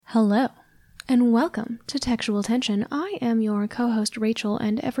Hello, and welcome to Textual Tension. I am your co-host Rachel,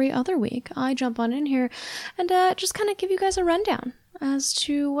 and every other week I jump on in here and just kind of give you guys a rundown as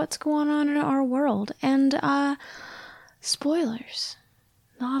to what's going on in our world. And spoilers,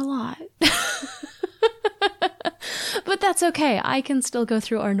 not a lot. But that's okay. I can still go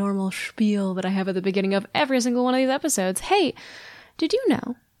through our normal spiel that I have at the beginning of every single one of these episodes. Hey, did you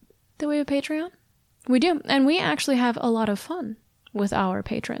know that we have a Patreon? We do, and we actually have a lot of fun with our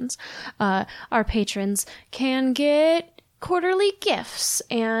patrons. Our patrons can get quarterly gifts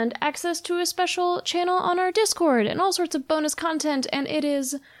and access to a special channel on our Discord and all sorts of bonus content, and it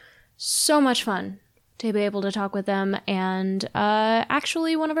is so much fun to be able to talk with them. And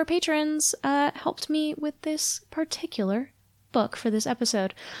actually, one of our patrons helped me with this particular book for this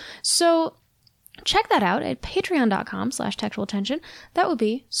episode. So check that out at patreon.com/textualtension. That would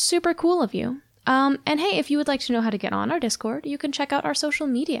be super cool of you. And hey, if you would like to know how to get on our Discord, you can check out our social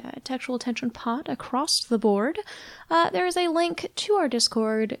media at Textual Tension Pod across the board. There is a link to our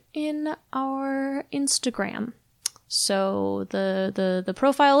Discord in our Instagram. So the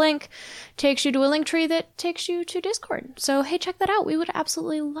profile link takes you to a link tree that takes you to Discord. So hey, check that out. We would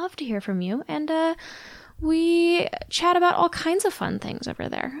absolutely love to hear from you. And we chat about all kinds of fun things over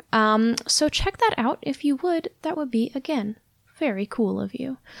there. So check that out if you would. That would be, again, very cool of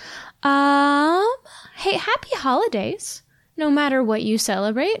you. Hey, happy holidays. No matter what you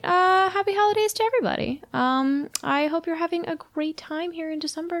celebrate, happy holidays to everybody. I hope you're having a great time here in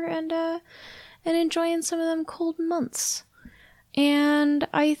December and enjoying some of them cold months. And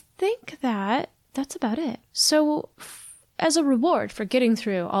I think that's about it. So, as a reward for getting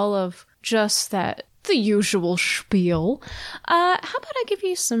through all of just that, the usual spiel, how about I give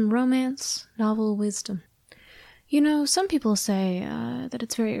you some romance novel wisdom? You know, some people say that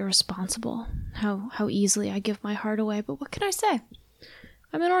it's very irresponsible how easily I give my heart away, but what can I say?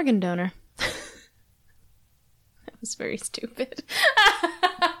 I'm an organ donor. That was very stupid.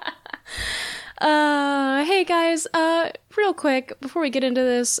 Hey guys, real quick, before we get into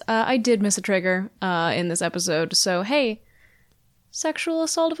this, I did miss a trigger in this episode, so hey, sexual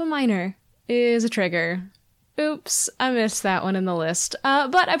assault of a minor is a trigger. Oops, I missed that one in the list.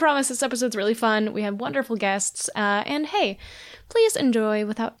 But I promise this episode's really fun. We have wonderful guests. And hey, please enjoy,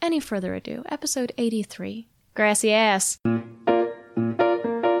 without any further ado, episode 83, Grassy Ass.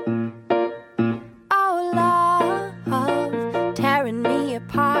 Oh, love, tearing me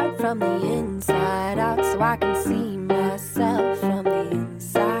apart from the inside out so I can see myself from the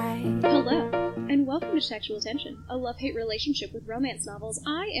inside. Hello. And welcome to Textual Tension, a love-hate relationship with romance novels.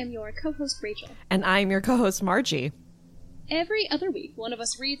 I am your co-host, Rachel. And I'm your co-host, Margie. Every other week, one of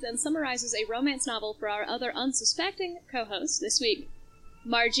us reads and summarizes a romance novel for our other unsuspecting co-hosts. This week,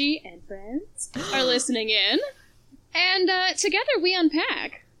 Margie and friends are listening in. And together we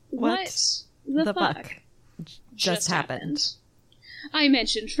unpack what the fuck just happened. I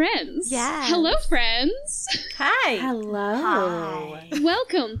mentioned friends. Yes. Hello, friends. Hi. Hello. Hi.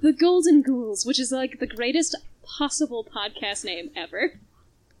 Welcome, the Golden Ghouls, which is like the greatest possible podcast name ever.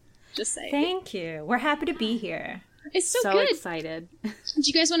 Just saying. Thank you. We're happy to be here. It's so good. Excited. Do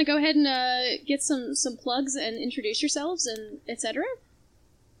you guys want to go ahead and get some plugs and introduce yourselves and etc.?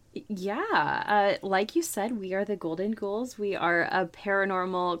 Yeah. Like you said, we are the Golden Ghouls. We are a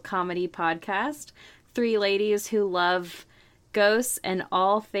paranormal comedy podcast. 3 ladies who love ghosts and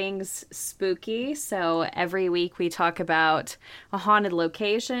all things spooky. So every week we talk about a haunted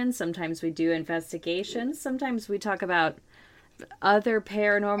location. Sometimes we do investigations. Sometimes we talk about other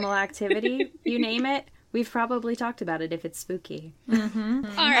paranormal activity. You name it, we've probably talked about it if it's spooky. Mm-hmm.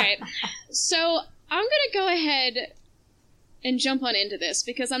 All right. So I'm going to go ahead and jump on into this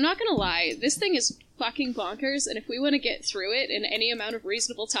because I'm not going to lie. This thing is fucking bonkers. And if we want to get through it in any amount of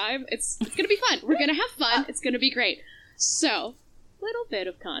reasonable time, it's going to be fun. We're going to have fun. It's going to be great. So, little bit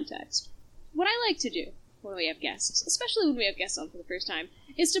of context. What I like to do when we have guests, especially when we have guests on for the first time,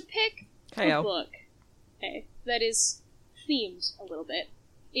 is to pick a book that is themed a little bit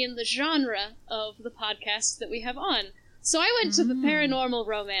in the genre of the podcast that we have on. So I went to the paranormal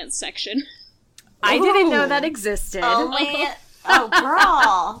romance section. I didn't know that existed. Oh,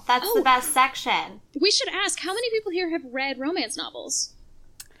 girl. That's the best section. We should ask, how many people here have read romance novels?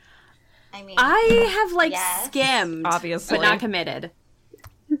 I mean, I have, yes. skimmed. Obviously. But not committed.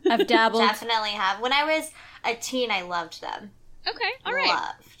 I've dabbled. Definitely have. When I was a teen, I loved them. Okay, all right.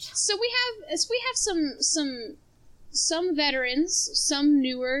 Loved. So we have some veterans, some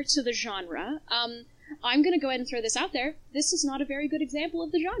newer to the genre. I'm going to go ahead and throw this out there. This is not a very good example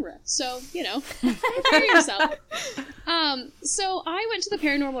of the genre. So, prepare yourself. So I went to the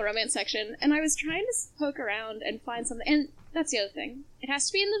paranormal romance section, and I was trying to poke around and find something. And That's the other thing. It has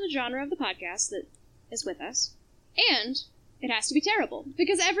to be in the genre of the podcast that is with us. And it has to be terrible.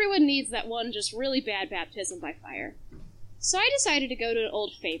 Because everyone needs that one just really bad baptism by fire. So I decided to go to an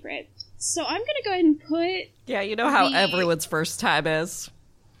old favorite. So I'm going to go ahead and put... Yeah, you know how everyone's first time is.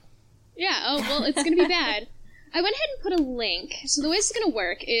 Yeah, oh, well, it's going to be bad. I went ahead and put a link. So the way this is going to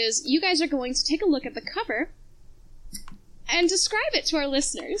work is you guys are going to take a look at the cover and describe it to our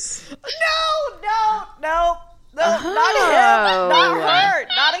listeners. No, not him, not her,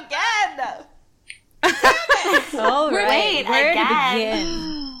 not again. All Wait, right, where to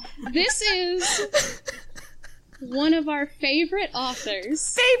again. begin? This is one of our favorite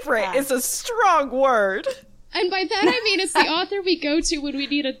authors. Favorite is a strong word. And by that I mean it's the author we go to when we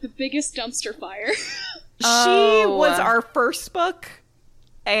need the biggest dumpster fire. She was our first book,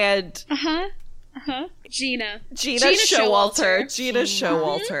 and Gina Showalter. Gina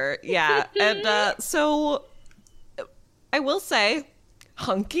Showalter. Yeah. And so I will say,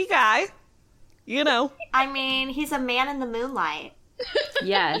 hunky guy, you know. I mean, he's a man in the moonlight.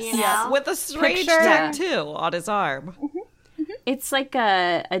 Yes. You know? With a strange Picture- tattoo on his arm. It's like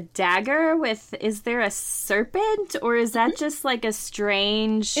a dagger with, is there a serpent? Or is that just like a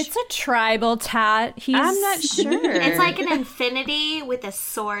strange... It's a tribal tat. I'm not sure. It's like an infinity with a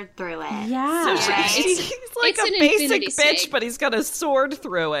sword through it. Yeah. Right? He's like It's a an basic infinity bitch, stake. but he's got a sword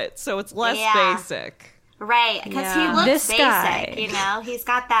through it, so it's less Yeah. basic. Right, because Yeah. he looks This basic, guy. you know? He's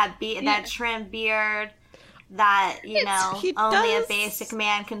got that that trim beard that, you know, he only does- a basic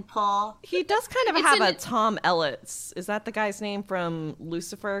man can pull. He does kind of It's have an- a Tom Ellis. Is that the guy's name from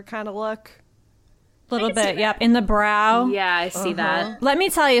Lucifer kind of look? little bit, yep, in the brow. Yeah, I see that. Let me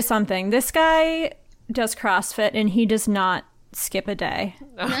tell you something. This guy does CrossFit and he does not skip a day.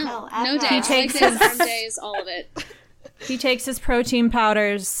 No, No ever. days. He takes Leg days, his- arm days, all of it. He takes his protein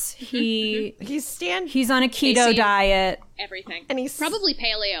powders. He's on a keto Casein. diet. Everything. And he's- probably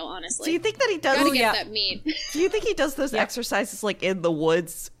paleo, honestly. Do you think that he does? Gotta get yeah. that meat. Do you think he does those exercises like in the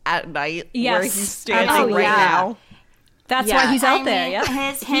woods at night, where Yes. he's standing Oh, right yeah. now? That's Yeah. why he's out I there. mean,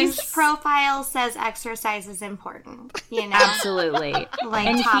 Yep. his profile says exercise is important, you know? Absolutely. Like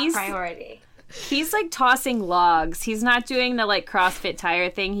And top he's- priority. He's like tossing logs. He's not doing the like CrossFit tire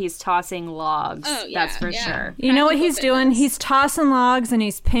thing. He's tossing logs. Oh, yeah, That's for yeah. sure. You know what Practical he's doing? fitness. He's tossing logs and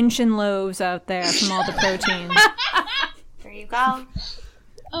he's pinching loaves out there from all the proteins. There you go.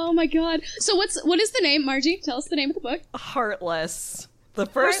 Oh my god. So what is the name, Margie? Tell us the name of the book. Heartless. The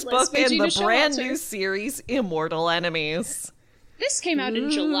first Heartless book by in Gina the brand Showalter. new series, Immortal Enemies. This came out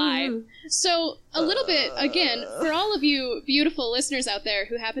in July. So, a little bit, again, for all of you beautiful listeners out there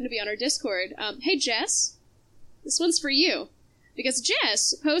who happen to be on our Discord, hey Jess, this one's for you. Because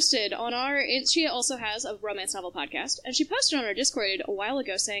Jess posted on she also has a romance novel podcast, and she posted on our Discord a while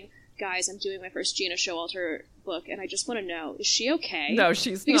ago saying, guys, I'm doing my first Gina Showalter book, and I just want to know, is she okay? No,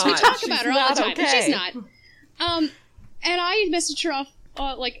 she's Because not. we talk She's about her all not the time, okay. but she's not. And I messaged her off,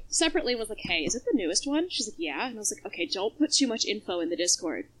 separately and was like, hey, is it the newest one? She's like, yeah. And I was like, okay, don't put too much info in the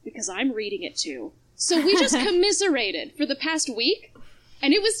Discord, because I'm reading it too. So we just commiserated for the past week,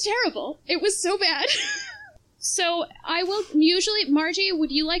 and it was terrible. It was so bad. So I will usually, Margie,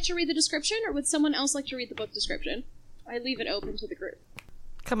 would you like to read the description, or would someone else like to read the book description? I leave it open to the group.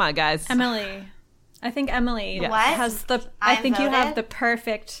 Come on, guys. Emily. I think Emily What? has I think you have voted?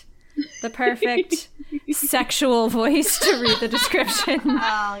 the perfect sexual voice to read the description.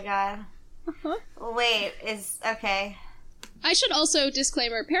 Oh, God. Wait, okay. I should also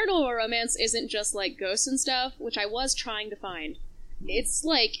disclaimer, paranormal romance isn't just like ghosts and stuff, which I was trying to find. It's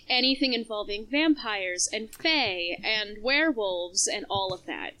like anything involving vampires and fae and werewolves and all of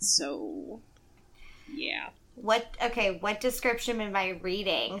that. So, yeah. What description am I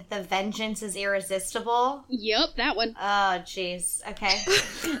reading? The vengeance is irresistible? Yep, that one. Oh, jeez. Okay.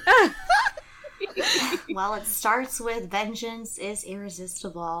 Well, it starts with vengeance is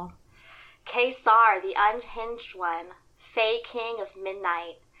irresistible. Kesar, the unhinged one, Fey king of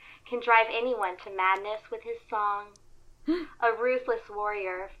midnight, can drive anyone to madness with his song. A ruthless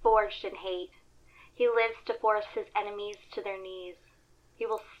warrior, forged in hate. He lives to force his enemies to their knees. He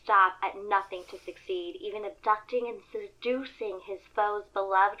will stop at nothing to succeed, even abducting and seducing his foe's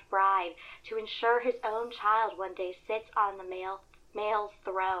beloved bride to ensure his own child one day sits on the male's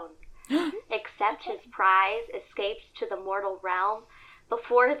throne. Except his prize escapes to the mortal realm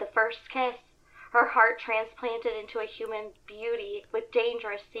before the first kiss, her heart transplanted into a human beauty with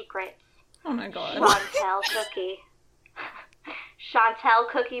dangerous secrets. Oh my god. Chantel Cookie. Chantel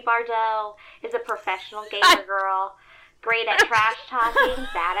Cookie Bardot is a professional gamer girl, great at trash talking,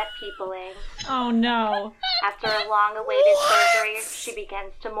 bad at peopling. Oh no. After a long-awaited surgery, she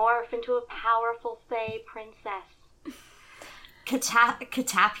begins to morph into a powerful Fey princess.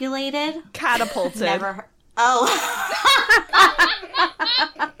 Catapulated? Catapulted. Never heard. Oh.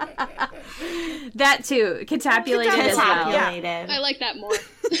 That too. Catapulated as well. Catapulated. I like that more.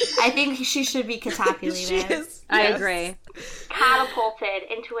 I think she should be catapulated. She is. I Yes. agree. Catapulted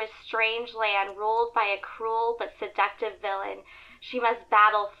into a strange land ruled by a cruel but seductive villain. She must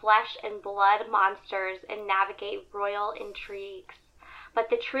battle flesh and blood monsters and navigate royal intrigues. But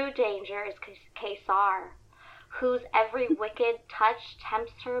the true danger is Kesar, whose every wicked touch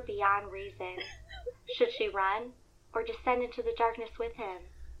tempts her beyond reason. Should she run or descend into the darkness with him?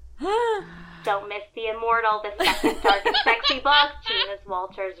 Don't miss The Immortal, the second dark and sexy book, Gina's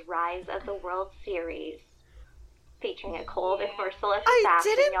Walters' Rise of the World Series. Featuring a cold and merciless I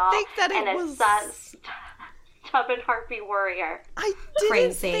assassin, didn't y'all, think that it and a was- stubborn harpy warrior. I didn't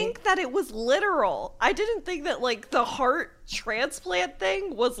Crazy. think that it was literal. I didn't think that, like, the heart transplant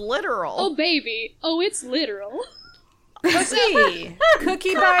thing was literal. Oh, baby. Oh, it's literal. Cookie.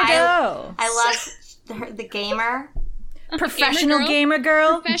 Cookie Bardot. I love the gamer. Professional Gamer gamer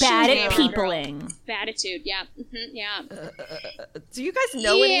girl, Professional bad at gamer peopling. Attitude, yeah. Yeah. Do you guys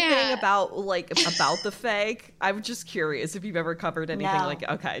know Yeah. anything about the Fae? I'm just curious if you've ever covered anything No. like.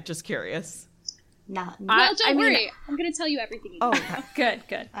 Okay, just curious. No. Well, don't I mean- worry. I'm going to tell you everything you Oh, need. okay. Good,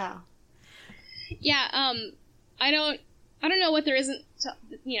 good. Oh. Yeah, I don't know what there isn't to,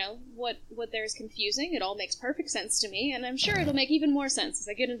 what there's confusing. It all makes perfect sense to me, and I'm sure it'll make even more sense as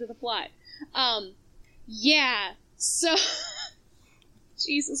I get into the plot. Yeah. So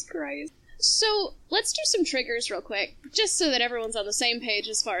Jesus Christ. So, let's do some triggers real quick, just so that everyone's on the same page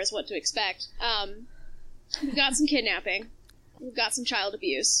as far as what to expect. We've got some kidnapping. We've got some child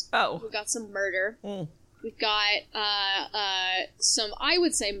abuse. Oh. We've got some murder. Mm. We've got some, I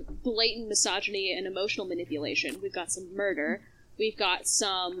would say, blatant misogyny and emotional manipulation. We've got some murder. We've got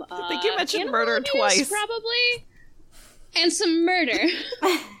some I think you mentioned animal murder abuse, twice. probably. And some murder.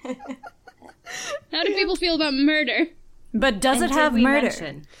 How do people feel about murder? But does And it did have we murder?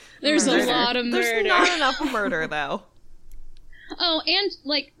 mention- There's Murder. a lot of murder. There's not enough murder though. Oh, and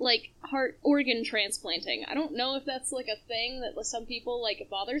like heart organ transplanting. I don't know if that's like a thing that some people it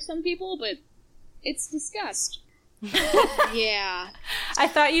bothers some people, but it's disgust. Yeah. I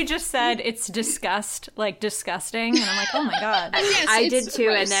thought you just said it's disgusting, and I'm like, oh my god, Yes, I it's did too,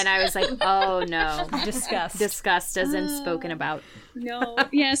 gross. and then I was like, oh no. disgust. Disgust isn't spoken about. No.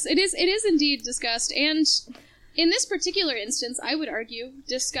 Yes, it is. It is indeed disgust, and in this particular instance, I would argue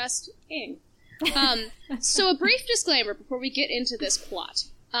disgusting. So a brief disclaimer before we get into this plot.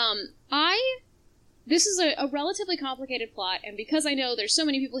 This is a relatively complicated plot, and because I know there's so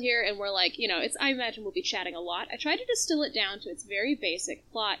many people here, and we're I imagine we'll be chatting a lot, I try to distill it down to its very basic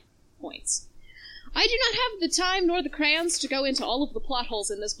plot points. I do not have the time nor the crayons to go into all of the plot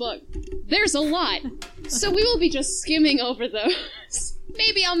holes in this book. There's a lot, so we will be just skimming over those.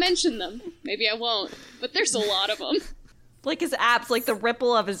 Maybe I'll mention them, maybe I won't, but there's a lot of them. Like his abs, like the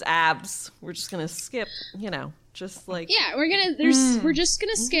ripple of his abs. We're just gonna skip, just like Yeah, we're just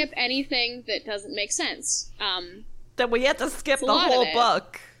gonna skip anything that doesn't make sense. that we had to skip a the lot of whole it.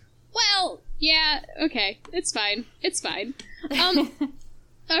 book. Well, yeah, okay, it's fine.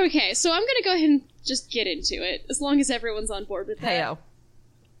 Okay, so I'm gonna go ahead and just get into it, as long as everyone's on board with that. Heyo.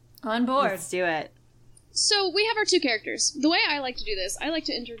 On board. Let's do it. So we have our two characters. The way I like to do this, I like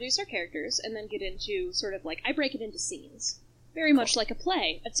to introduce our characters and then get into sort of I break it into scenes. Very much like a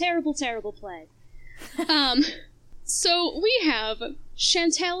play. A terrible, terrible play. So we have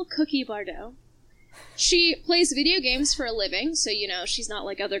Chantel Cookie Bardot. She plays video games for a living, so she's not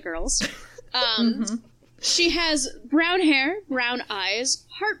like other girls. She has brown hair, brown eyes,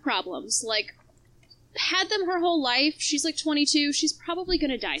 heart problems, had them her whole life. She's 22. She's probably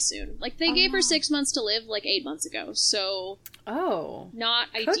gonna die soon. They gave her 6 months to live 8 months ago, so Oh. not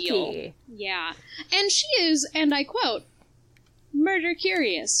ideal. Cookie. Yeah. And she is, and I quote, murder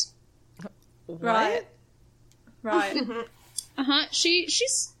curious. Right. Right. Uh-huh.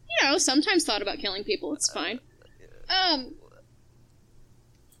 She's sometimes thought about killing people. It's fine.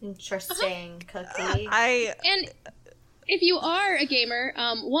 Interesting, Cookie. And if you are a gamer,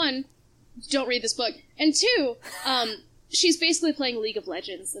 one, don't read this book, and two, she's basically playing League of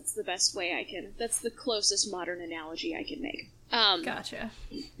Legends. That's the best way that's the closest modern analogy I can make. Gotcha.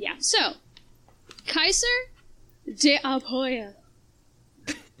 Yeah, so, Kaiser de Apoya.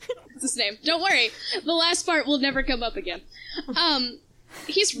 That's his name. Don't worry, the last part will never come up again.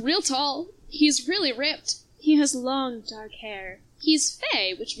 He's real tall, he's really ripped, he has long dark hair, he's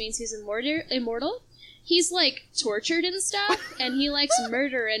fey, which means he's immortal. He's tortured and stuff, and he likes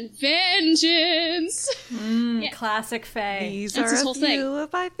murder and vengeance. Yeah. Classic Faye. These That's are his a whole few thing.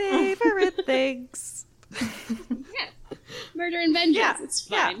 of my favorite things. Yeah. murder and vengeance. Yeah, It's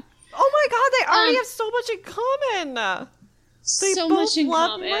fine. yeah. Oh my god, they already have so much in common. They So both much in love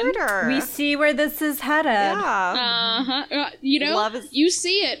common. murder. We see where this is headed. Yeah. You know, Love is- you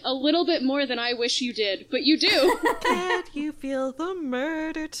see it a little bit more than I wish you did, but you do. Can you feel the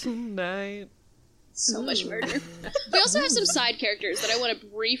murder tonight? So much murder. We also have some side characters that I want to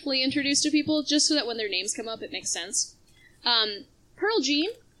briefly introduce to people, just so that when their names come up, it makes sense. Pearl Jean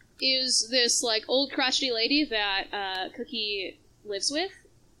is this, like, old crotchety lady that Cookie lives with,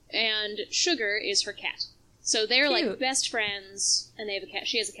 and Sugar is her cat. So they're, like, Cute. best friends, and they have a cat.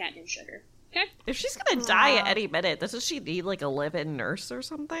 She has a cat named Sugar. Okay? If she's gonna die at any minute, doesn't she need like a live-in nurse or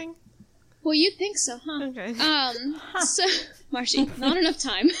something? Well, you'd think so, huh? Okay. So, Marcy, not enough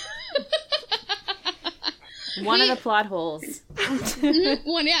time. One of the plot holes.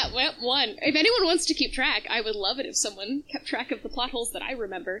 One. If anyone wants to keep track, I would love it if someone kept track of the plot holes that I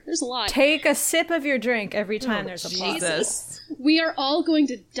remember. There's a lot. Take a sip of your drink every time there's a plot. Jesus. We are all going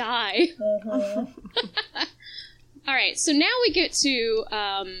to die. All right, so now we get to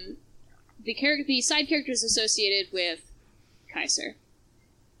the side characters associated with Kaiser.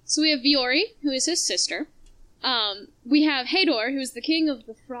 So we have Viori, who is his sister. We have Hador, who is the king of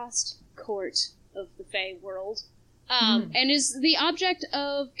the Frost Court of the Fae world, and is the object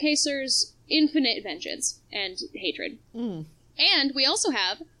of Kaiser's infinite vengeance and hatred. And we also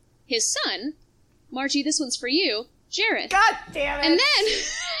have his son, Margie, this one's for you, Jareth. God damn it! And then...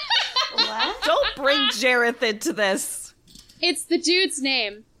 What? Don't bring Jareth into this. It's the dude's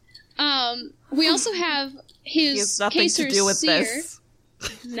name. We also have He his has nothing Kaiser's to do with seer. this.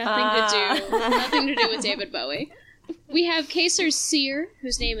 Nothing to do with David Bowie. We have Kaiser's seer,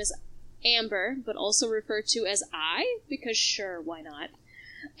 whose name is Amber, but also referred to as I, because sure, why not?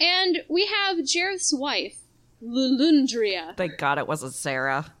 And we have Jareth's wife, Lulundria. Thank God it wasn't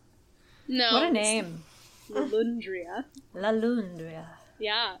Sarah. No. What a name. Lulundria. La Lundria.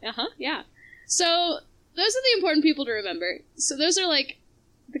 Yeah, yeah. So, those are the important people to remember. So those are, like,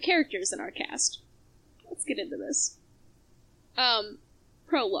 the characters in our cast. Let's get into this.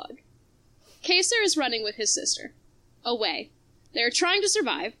 Prologue. Kaiser is running with his sister. Away. They're trying to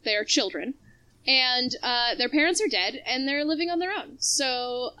survive. They are children. And, their parents are dead, and they're living on their own.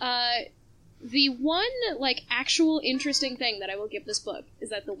 So, the one, like, actual interesting thing that I will give this book is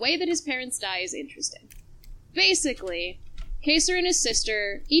that the way that his parents die is interesting. Basically, Kaiser and his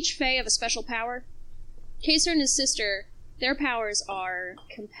sister, each Fae have a special power. Kaiser and his sister, their powers are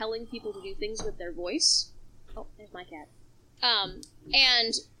compelling people to do things with their voice. Oh, there's my cat.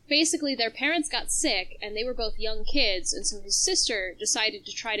 And basically their parents got sick, and they were both young kids, and so his sister decided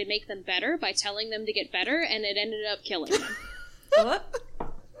to try to make them better by telling them to get better, and it ended up killing them. What?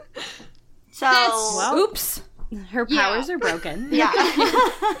 So, That's- Oops. Her powers are broken. yeah.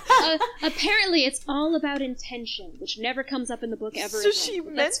 Apparently it's all about intention, which never comes up in the book ever So again. she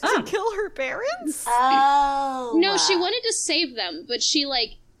But meant that's to kill her parents? Oh. No, she wanted to save them, but she,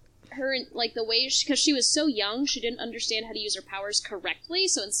 like, her, like, the way, because she was so young, she didn't understand how to use her powers correctly,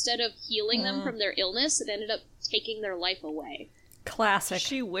 so instead of healing them from their illness, it ended up taking their life away. Classic.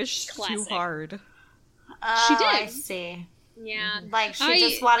 She wished too Classic. hard. Oh, She did. I see. Yeah. Like, she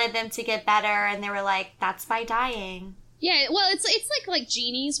just wanted them to get better, and they were like, that's by dying. Yeah, well, it's like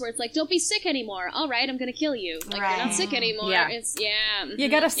genies, where it's like, don't be sick anymore. All right, I'm gonna kill you. Like, you're Right. not sick anymore. Yeah. It's, You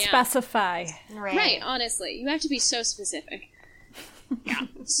gotta yeah. specify. Right. Right, honestly. You have to be so specific. Yeah.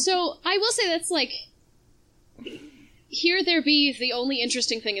 So, I will say that's, like, here there be the only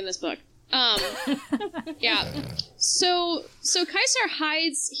interesting thing in this book. Yeah. So Kaiser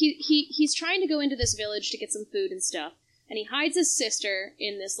hides, he's trying to go into this village to get some food and stuff, and he hides his sister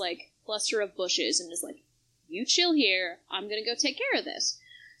in this, like, cluster of bushes, and is like, you chill here, I'm gonna go take care of this.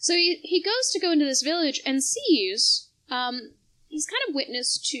 So he goes to go into this village and sees, he's kind of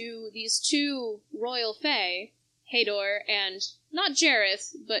witness to these two royal fae, Hador and, not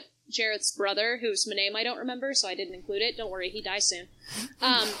Jareth, but Jareth's brother, whose name I don't remember, so I didn't include it. Don't worry, he dies soon.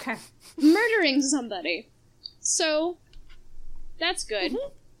 Okay. Murdering somebody. So, that's good.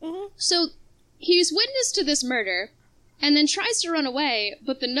 So, he's witness to this murder, and then tries to run away,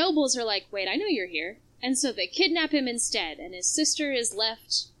 but the nobles are like, wait, I know you're here. And so they kidnap him instead, and his sister is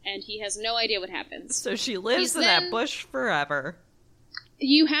left, and he has no idea what happens. So she lives He's in then- that bush forever.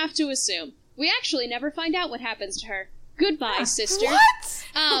 You have to assume. We actually never find out what happens to her. Goodbye, sister.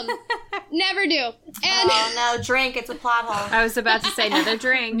 What? Never do. And Oh, no, drink. It's a plot hole. I was about to say another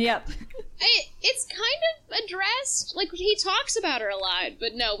drink. Yep. it's kind of addressed. Like, he talks about her a lot,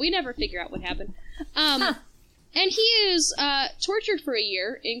 but no, we never figure out what happened. And he is tortured for a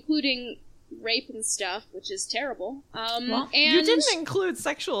year, including rape and stuff, which is terrible. And You didn't include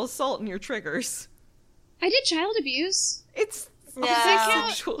sexual assault in your triggers. I did child abuse. It's No.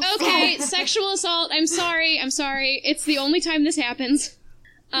 sexual assault. Okay, sexual assault. I'm sorry. It's the only time this happens.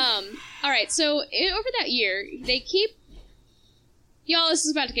 Alright, so over that year, they keep... Y'all, this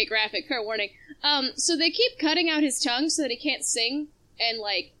is about to get graphic, fair warning. So they keep cutting out his tongue so that he can't sing and,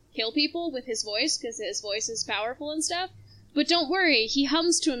 like, kill people with his voice, because his voice is powerful and stuff. But don't worry, he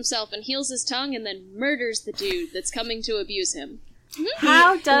hums to himself and heals his tongue and then murders the dude that's coming to abuse him.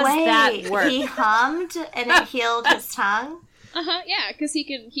 How does that work? He hummed and it healed his tongue? Yeah, because he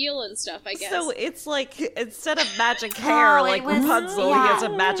can heal and stuff, I guess. So it's like, instead of magic hair, Oh, like it was- Rapunzel, yeah. he has a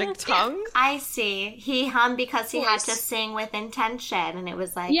magic tongue? I see. He hummed because he had to Voice. sing with intention, and it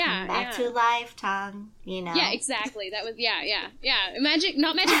was like, Yeah, come back yeah. to life, tongue, you know? Yeah, exactly. That was, yeah. Magic,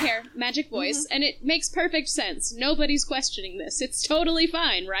 not magic hair, magic voice. And it makes perfect sense. Nobody's questioning this. It's totally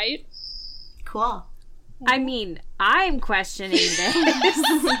fine, right? Cool. I mean, I'm questioning this.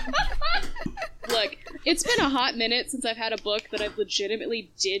 Look, it's been a hot minute since I've had a book that I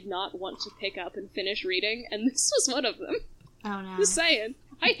legitimately did not want to pick up and finish reading, and this was one of them. Oh, no. Just saying.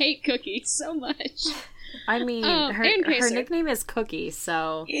 I hate Cookie so much. I mean, and her Kaser. nickname is Cookie,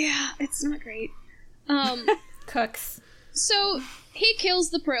 so... Yeah, it's not great. Cooks. So he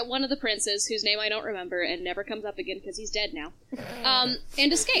kills one of the princes, whose name I don't remember, and never comes up again because he's dead now,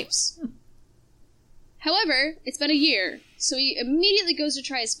 and escapes. However, it's been a year, so he immediately goes to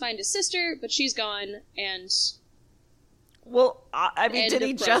try to find his sister, but she's gone, and... Well, I mean, End did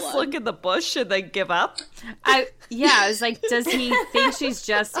he of just prologue. look in the bush and then give up? I was like, does he think she's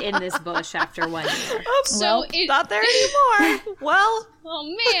just in this bush after 1 year? Oh, So well, not there anymore. Well, Oh, oh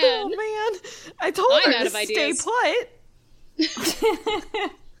man! man, I told I'm her out to of stay ideas. put.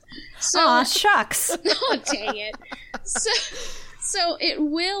 So, Aw, shucks. oh, dang it. So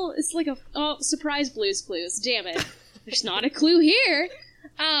it's like a surprise Blue's Clues. Damn it. There's not a clue here.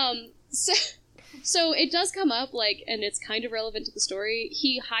 So it does come up, like, and it's kind of relevant to the story.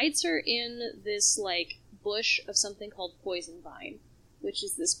 He hides her in this, like, bush of something called poison vine, which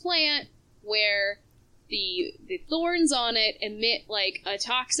is this plant where the thorns on it emit, like, a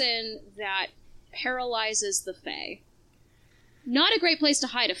toxin that paralyzes the fae. Not a great place to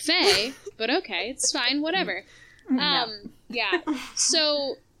hide a fae, but okay, it's fine, whatever. Yeah.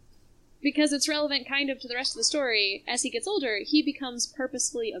 So, because it's relevant kind of to the rest of the story, as he gets older, he becomes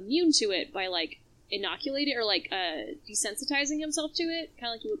purposefully immune to it by, like, inoculating or, like, desensitizing himself to it.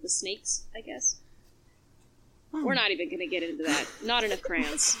 Kind of like you would with snakes, I guess. We're not even going to get into that. Not enough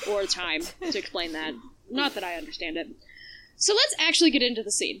crayons or time to explain that. Not that I understand it. So let's actually get into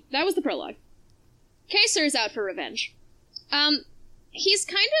the scene. That was the prologue. Kaser is out for revenge. He's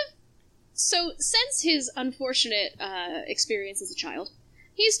kind of... So, since his unfortunate experience as a child,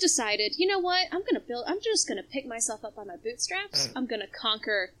 he's decided, you know what, I'm just gonna pick myself up by my bootstraps, I'm gonna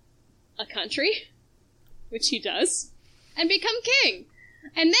conquer a country, which he does, and become king.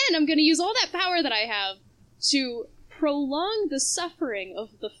 And then I'm gonna use all that power that I have to prolong the suffering of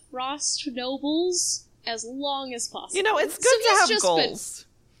the Frost nobles as long as possible. You know, it's good So to he's have just goals.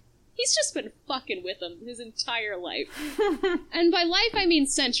 He's just been fucking with them his entire life. And by life, I mean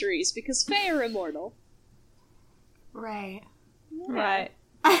centuries, because Fae are immortal. Right. Right.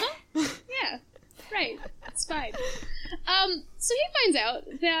 Yeah, right. It's fine. So he finds out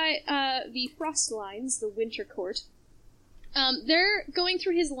that the Frostlines, the Winter Court, they're going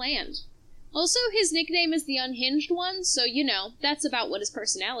through his land. Also, his nickname is the Unhinged One, so, you know, that's about what his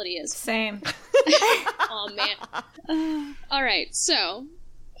personality is. Same. Aw, man. Alright, so,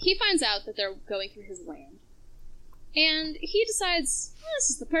 he finds out that they're going through his land. And he decides, well, this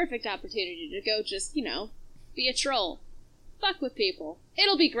is the perfect opportunity to go just, you know, be a troll. Fuck with people.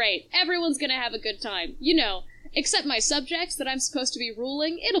 It'll be great. Everyone's gonna have a good time. You know, except my subjects that I'm supposed to be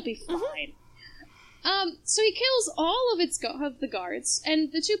ruling, it'll be fine. So he kills all of the guards,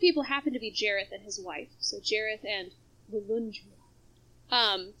 and the two people happen to be Jareth and his wife. So Jareth and Volundra.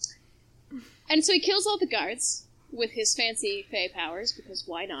 And so he kills all the guards with his fancy fae powers, because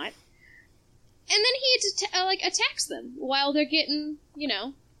why not? And then he attacks them while they're getting, you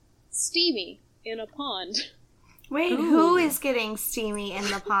know, steamy in a pond. Wait, who is getting steamy in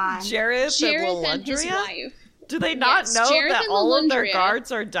the pond? Jareth And his and wife. Do they not Yes, know Jareth that and all of their Volundria.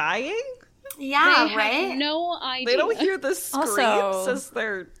 guards are dying? Yeah, They right? have no idea. They don't hear the screams Also- as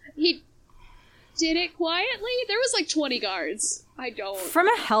they're... He did it quietly? There was like 20 guards. I don't. From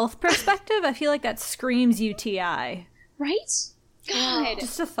a health perspective, I feel like that screams UTI. Right? God.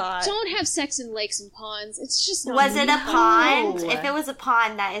 Just a thought. Don't have sex in lakes and ponds. It's just not Was it a pond? No. If it was a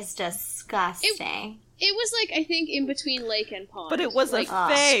pond, that is disgusting. It was like, I think, in between lake and pond. But it was like, a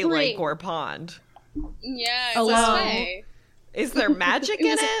fae spring. lake or pond. Yeah, it Hello. was fae. Is there magic It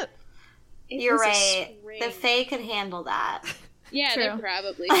in was it? You're was a right. spring. The Fae could handle that. Yeah, True. they're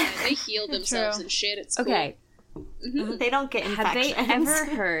probably fine. They heal themselves True. and shit. It's cool. Okay. They don't get Have infections. they ever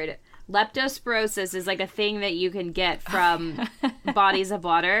heard leptospirosis is like a thing that you can get from bodies of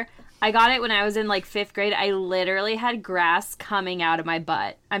water? I got it when I was in like 5th grade. I literally had grass coming out of my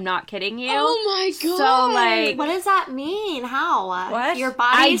butt. I'm not kidding you. Oh my god! So like, What does that mean? How? What? Your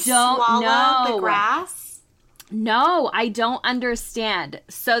body I don't swallowed know. the grass? no, I don't understand.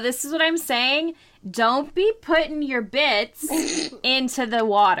 So this is what I'm saying. Don't be putting your bits into the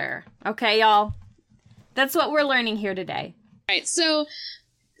water. Okay, y'all? That's what we're learning here today. Right, so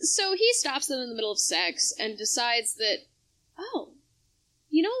he stops them in the middle of sex and decides that, oh,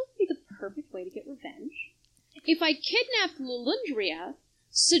 you know what would be the perfect way to get revenge? If I kidnapped Lulundria,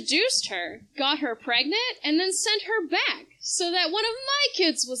 seduced her, got her pregnant, and then sent her back so that one of my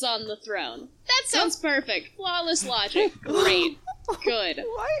kids was on the throne. That sounds perfect. Flawless logic. Great. Good.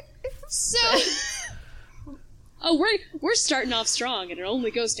 What? So, we're starting off strong, and it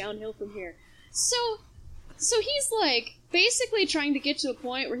only goes downhill from here. So he's like basically trying to get to a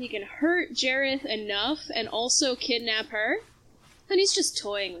point where he can hurt Jareth enough and also kidnap her, and he's just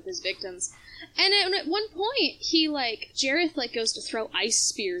toying with his victims. And at one point, Jareth goes to throw ice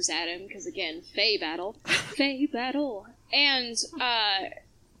spears at him because again, Fae battle, and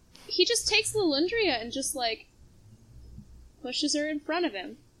he just takes Lulundria and just pushes her in front of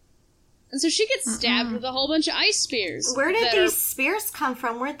him. And so she gets stabbed with a whole bunch of ice spears. Where did these spears come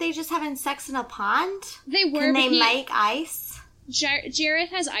from? Weren't they just having sex in a pond? They were. Can they make ice? Jareth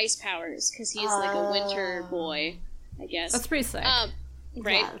has ice powers because he's like a winter boy, I guess. That's pretty sick.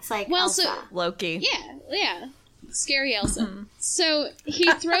 Right. Yeah, it's like Elsa. Elsa. Loki. Yeah. Scary Elsa. So he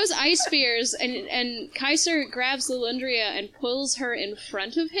throws ice spears, and Kaiser grabs Lulundria and pulls her in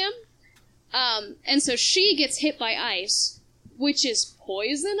front of him. And so she gets hit by ice, which is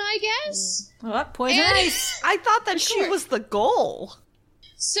poison, I guess? What? Poison And- ice? I thought that she was the goal.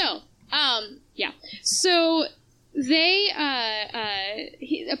 So, yeah. So, they,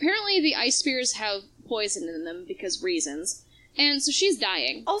 apparently the ice spears have poison in them because reasons. And so she's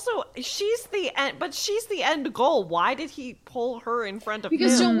dying. Also, she's the end goal. Why did he pull her in front of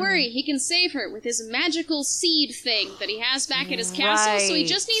Because him? don't worry, he can save her with his magical seed thing that he has back at his castle, so he Right.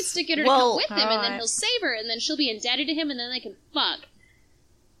 just needs to get her to Well, come with him, and then alright. he'll save her, and then she'll be indebted to him, and then they can fuck.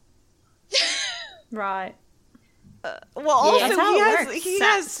 Right. Well, also that's how it works. he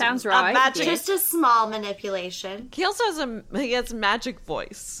has Sounds a right. magic. Just a small manipulation. He also has magic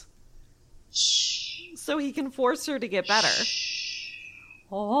voice, so he can force her to get better.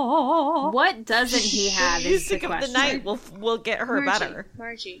 Oh. What doesn't he have is the Music of the question. night will get her better.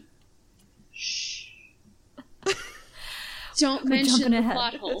 Margie. Shh. Don't mention jumping the ahead.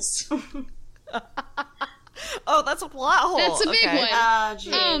 plot holes. Oh, that's a plot hole. That's a big Okay. one. Oh,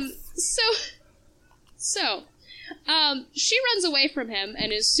 jeez. So, she runs away from him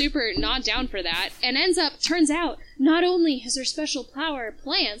and is super not down for that, and turns out, not only has her special power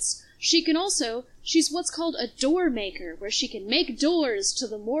plants, she's what's called a door maker, where she can make doors to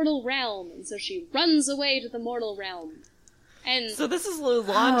the mortal realm, and so she runs away to the mortal realm. And So this is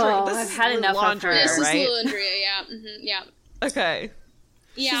Lulundria. Oh, this I've is had enough of her. Lulundria, this right? is Lulundria, yeah. Yeah. Okay.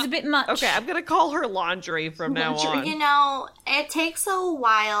 Yeah. She's a bit much. Okay, I'm gonna call her laundry from now on. You know, it takes a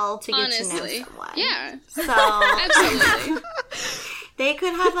while to get Honestly. to know someone. Yeah. So Absolutely. they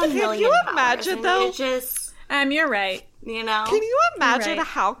could have a million you powers, imagine, and though? you just, You're right. you know. Can you imagine Right.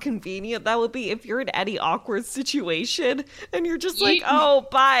 how convenient that would be if you're in any awkward situation and you're just like, You- oh,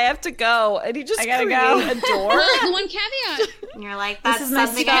 bye, I have to go, and you just I gotta create go. a door? Well, the one caveat And you're like, that's is my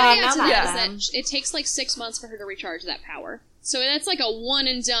something secret I caveat don't to know that about is them. that it takes 6 months for her to recharge that power. So that's a one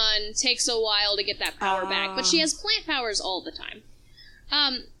and done, takes a while to get that power back. But she has plant powers all the time.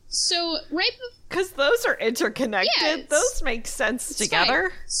 So right Because those are interconnected. Yeah, it's- Those make sense It's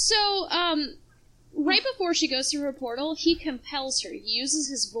together. fine. So, right before she goes through her portal, he compels her. He uses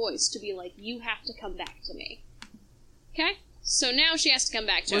his voice to be like, you have to come back to me. Okay? So now she has to come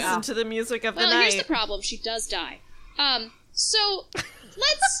back to him. Listen to the music of the Well, night. here's the problem. She does die. So,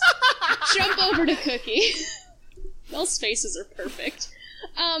 let's jump over to Cookie. Those faces are perfect.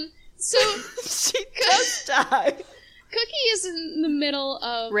 So, She does die. Cookie is in the middle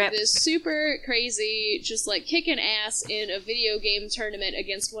of Rip. this super crazy, just kicking ass in a video game tournament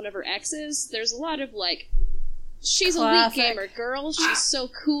against one of her exes. There's a lot of she's a Classic. elite gamer girl. She's so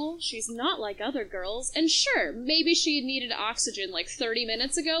cool. She's not like other girls. And sure, maybe she needed oxygen 30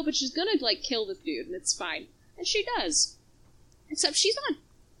 minutes ago, but she's gonna kill this dude, and it's fine. And she does. Except she's not.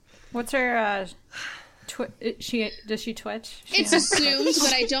 What's her, does she twitch? It's assumed,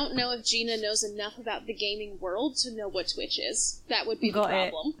 but I don't know if Gina knows enough about the gaming world to know what Twitch is. That would be the Got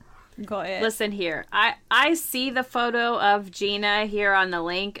it. problem. Go ahead. Listen here. I see the photo of Gina here on the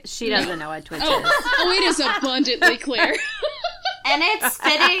link. She doesn't know what Twitch is. Oh, it is abundantly clear. And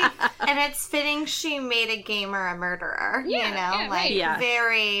it's fitting she made a gamer a murderer. Yeah, you know? yeah, like, right. Yeah.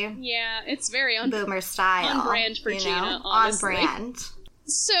 very Yeah, it's very on boomer style. on brand for you know? Gina, On honestly. brand.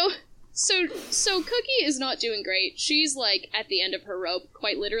 So Cookie is not doing great. She's like at the end of her rope,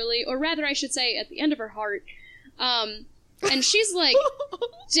 quite literally, or rather, I should say, at the end of her heart. And she's like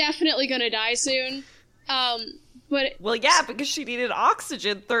definitely gonna die soon. But Well, yeah, because she needed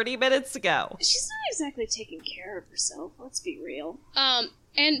oxygen 30 minutes ago. she's not exactly taking care of herself. Let's be real.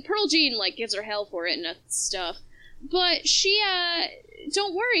 And Pearl Jean like gives her hell for it and stuff. But she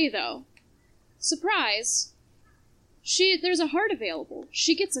don't worry though. Surprise. There's a heart available.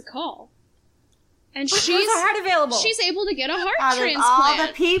 She gets a call. And There's a heart available. she's able to get a heart Out transplant. of all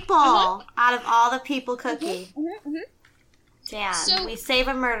the people. Uh-huh. Out of all the people, Cookie. Dan, So- we save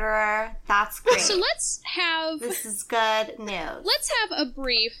a murderer. That's great. So let's have This is good news. a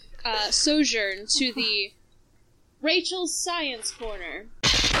brief sojourn to the Rachel's Science Corner.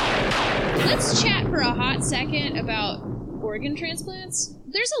 Let's chat for a hot second about organ transplants.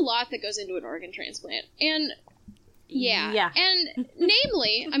 There's a lot that goes into an organ transplant, and Yeah. and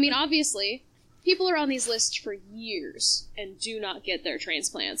namely, I mean, obviously, people are on these lists for years and do not get their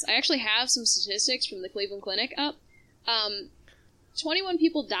transplants. I actually have some statistics from the Cleveland Clinic up. 21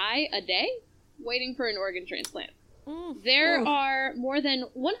 people die a day waiting for an organ transplant. There are more than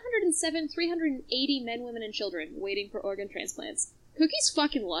 380 men, women, and children waiting for organ transplants. Cookie's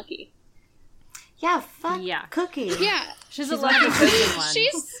fucking lucky. Yeah, fuck Yeah. Cookie. Yeah, She's a lucky chosen one.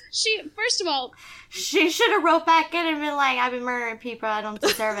 she. First of all, She should have wrote back in and been like, I've been murdering people, I don't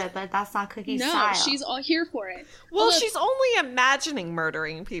deserve it, but that's not Cookie's no, style. she's all here for it. Well, Although- she's only imagining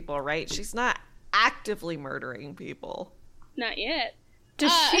murdering people, right? She's not actively murdering people. not yet.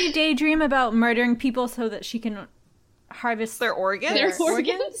 Does she daydream about murdering people so that she can harvest Their organs? Their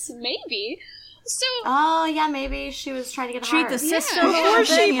organs? organs, maybe. So Oh, yeah, maybe she was trying to get a treat heart. the system? Yeah. a little Before bit,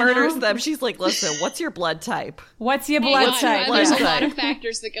 she you know? murders them, she's like, listen, what's your blood type? What's your hang blood on, type? there's a Yeah. lot of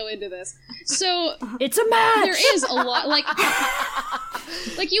factors that go into this. So It's a match. there is a lot,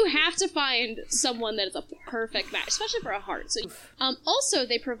 like you have to find someone that is a perfect match, especially for a heart. So, also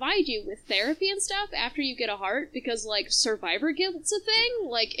they provide you with therapy and stuff after you get a heart because like survivor guilt's a thing.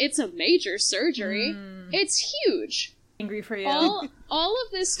 Like it's a major surgery. It's huge. Angry for you. All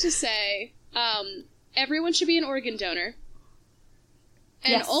of this to say, everyone should be an organ donor.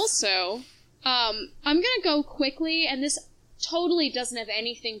 And Yes. also, I'm gonna go quickly, and this totally doesn't have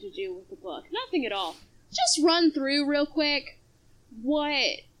anything to do with the book. Nothing at all. Just run through real quick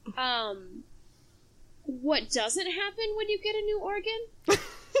what doesn't happen when you get a new organ.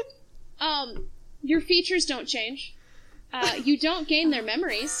 Your features don't change. You don't gain their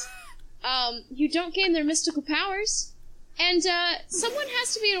memories. You don't gain their mystical powers. And someone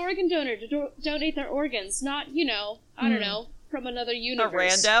has to be an organ donor to donate their organs, not, I don't know, from another A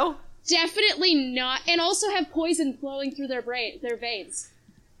universe. rando? Definitely not. And also have poison flowing through their veins.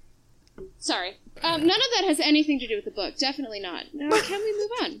 Sorry. None of that has anything to do with the book. Definitely not. Now, can we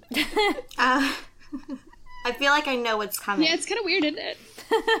move on? I feel like I know what's coming. Yeah, it's kind of weird, isn't it?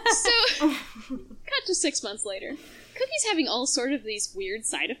 So, cut to 6 months later. Cookie's having all sort of these weird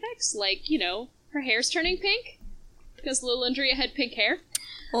side effects, like, her hair's turning pink, because Lilundria had pink hair.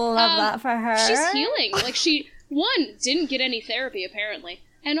 Love that for her. She's healing. Like, she, one, didn't get any therapy, apparently,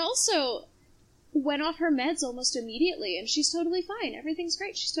 and also went off her meds almost immediately, and she's totally fine. Everything's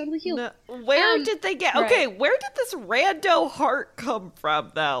great. She's totally healed. No, where did they get... Okay, right. where did this rando heart come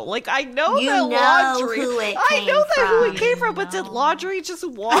from, though? Like, I know You that know Laundry... who it I came know that who it from. came from, but did Laundry just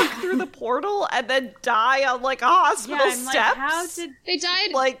walk through the portal and then die on, like, a hospital Yeah, I'm like, steps? They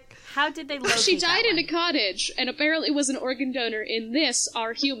died... How She did locate died that in a one? cottage, and apparently was an organ donor in this,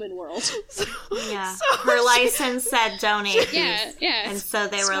 our human world. Yeah. So Her she- license said donate. Yeah, yeah. And so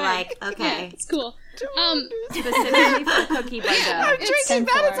they it's were fine. like, Yeah, okay. it's cool. Specifically for Cookie I'm Bungo. drinking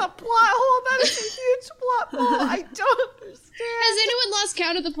that as a plot hole. That is a huge plot hole. I don't understand. Has anyone lost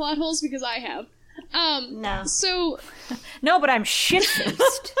count of the plot holes? Because I have. No. So, No, but I'm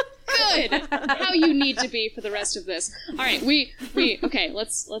shit-faced. good. How you need to be for the rest of this. Alright, okay,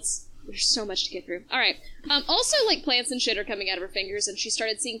 let's, there's so much to get through. Alright, also, like, plants and shit are coming out of her fingers, and she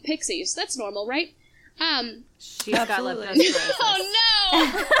started seeing pixies. That's normal, right? She's got Absolutely. leptospirosis. Oh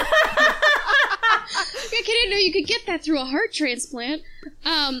no! I didn't know you could get that through a heart transplant.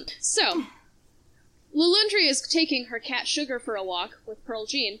 So, Lilundria is taking her cat Sugar for a walk with Pearl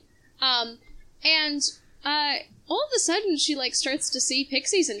Jean, and all of a sudden she like starts to see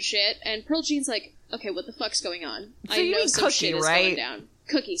pixies and shit, and Pearl Jean's like, "Okay, what the fuck's going on? So I you know mean some Cookie, shit is right? going down."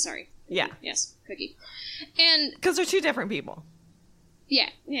 Cookie, sorry. Yeah. Yes, Cookie. And Because they're two different people. yeah,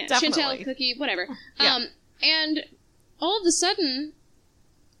 Definitely. Chantel, Cookie, whatever. Yeah. And all of a sudden,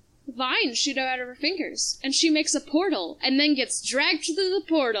 vines shoot out of her fingers, and she makes a portal, and then gets dragged through the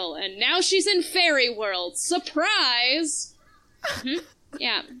portal, and now she's in fairy world. Surprise!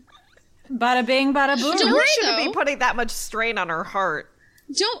 Yeah. Bada bing, bada boom. Don't You worry, shouldn't though. be putting that much strain on her heart.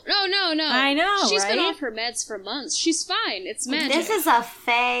 No. I know, She's been right? off her meds for months. She's fine. It's magic. This is a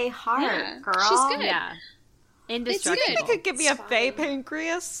fey heart, Yeah, girl. she's good. Yeah. You Indestructible. think they could give me a It's fey fine.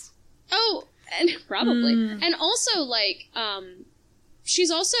 pancreas? Oh, and probably. And also, like,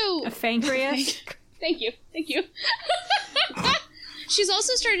 she's also... A pancreas. Thank you. She's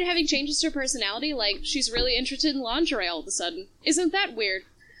also started having changes to her personality, like, she's really interested in lingerie all of a sudden. Isn't that weird?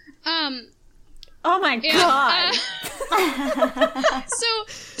 Oh my Yeah, god. So,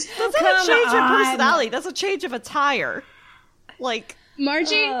 That's not a change in personality. That's a change of attire. Like,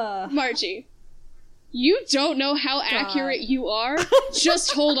 Margie, you don't know how accurate you are?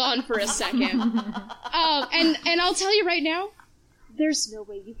 Just hold on for a second. And I'll tell you right now, there's no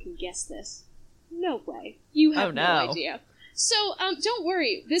way you can guess this. No way. You have no idea. So, don't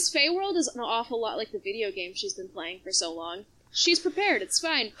worry. This Fey world is an awful lot like the video game she's been playing for so long. She's prepared. It's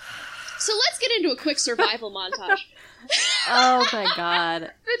fine. So let's get into a quick survival montage. Oh my god.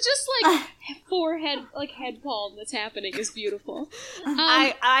 The just, like, forehead, like, head palm that's happening is beautiful.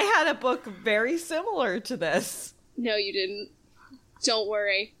 I had a book very similar to this. No, you didn't. Don't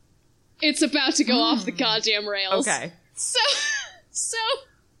worry. It's about to go off the goddamn rails. Okay. So...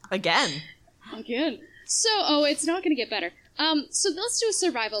 Again. So, it's not gonna get better. So let's do a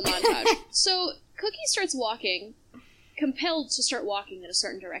survival montage. So, Cookie starts walking, compelled to start walking in a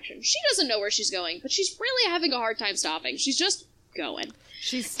certain direction. She doesn't know where she's going, but she's really having a hard time stopping. She's just going.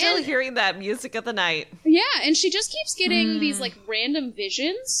 She's still hearing that music of the night. Yeah, and she just keeps getting these, like, random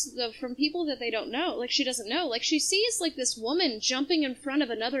visions from people that they don't know. Like, she doesn't know. Like, she sees, like, this woman jumping in front of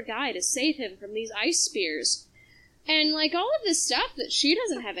another guy to save him from these ice spears. And, like, all of this stuff that she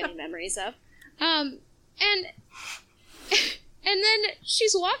doesn't have any memories of. And then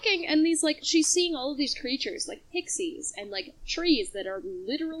she's walking, and these, like, she's seeing all of these creatures, like pixies, and, like, trees that are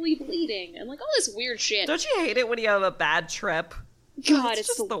literally bleeding, and, like, all this weird shit. Don't you hate it when you have a bad trip? God, It's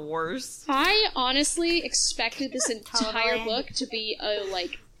just the worst. I honestly expected this entire Totally. book to be a,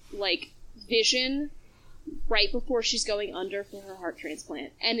 like, vision right before she's going under for her heart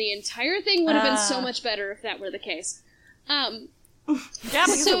transplant. And the entire thing would have been so much better if that were the case. Yeah,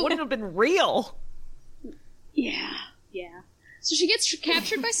 because So- it wouldn't have been real. Yeah. So she gets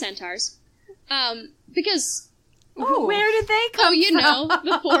captured by centaurs. Because, Where did they come you from? know,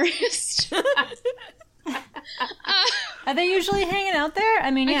 the forest. Are they usually hanging out there? I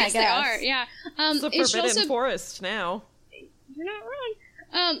mean, yeah, I guess they are, yeah. It's a it should forbidden also forest now. You're not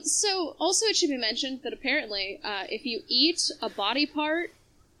wrong. So, also it should be mentioned that apparently, if you eat a body part,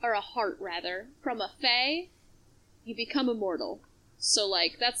 or a heart, rather, from a fae, you become immortal. So,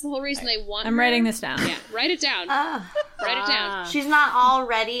 like, that's the whole reason they want I'm her. writing this down. Yeah, write it down. Write it down. She's not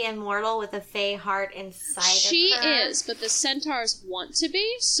already immortal with a fey heart inside She of her. is, but the centaurs want to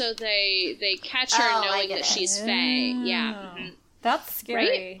be, so they catch her Oh, I knowing get that it. she's fae. Yeah. Mhm. That's scary.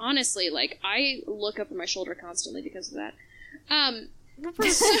 Right? Honestly, like, I look over my shoulder constantly because of that. For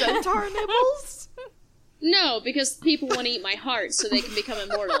centaur nibbles? No, because people want to eat my heart so they can become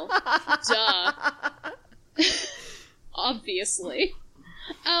immortal. Duh. Obviously.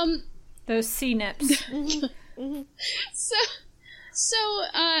 Those sea nips. So,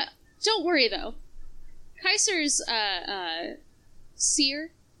 don't worry though. Kaiser's,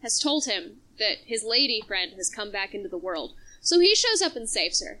 seer has told him that his lady friend has come back into the world. So he shows up and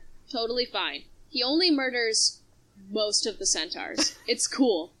saves her. Totally fine. He only murders most of the centaurs. It's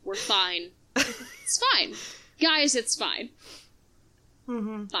cool. We're fine. It's fine. Guys, it's fine.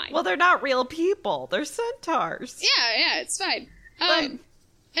 Mm-hmm. Fine. Well, they're not real people. They're centaurs. Yeah, it's fine. But-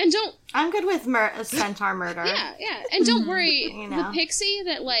 And don't, I'm good with centaur murder. yeah, and don't worry, You know. the pixie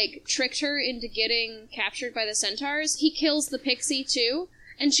that, like, tricked her into getting captured by the centaurs, he kills the pixie, too,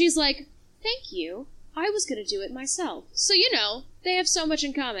 and she's like, thank you, I was gonna do it myself. So, you know, they have so much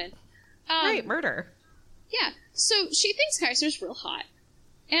in common. Right, murder. Yeah, so she thinks Kaiser's real hot.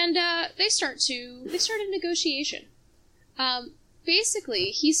 And, they start a negotiation.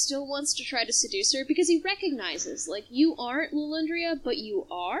 Basically, he still wants to try to seduce her because he recognizes, like, you aren't Lilandria, but you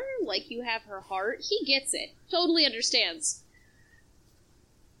are? Like, you have her heart? He gets it. Totally understands.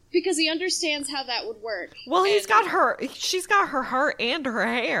 Because he understands how that would work. Well, And- she's got her heart and her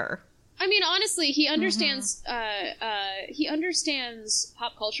hair. I mean, honestly, he understands. He understands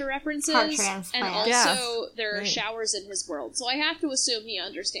pop culture references, Heart and transplant. also Yeah. there are Right. showers in his world. So I have to assume he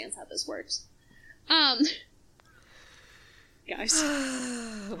understands how this works. Guys,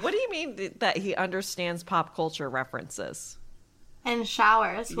 What do you mean that he understands pop culture references? And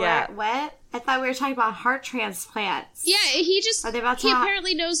showers. Yeah. What? I thought we were talking about heart transplants. yeah, he just Are they about to he ha-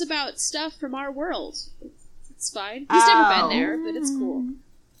 apparently knows about stuff from our world. It's fine. He's never been there, but it's cool.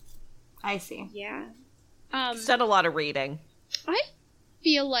 I see. Yeah. He's done a lot of reading. I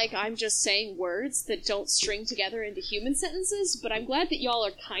feel like I'm just saying words that don't string together into human sentences, but I'm glad that y'all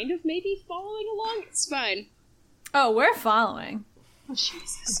are kind of maybe following along. It's fine. Oh, we're following.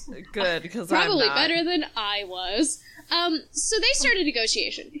 Jesus. Good, because Probably I'm not. better than I was. So they start a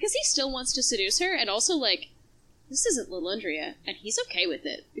negotiation, because he still wants to seduce her, and also, like, this isn't Lilandria, and he's okay with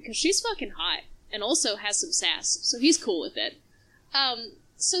it, because she's fucking hot, and also has some sass, so he's cool with it.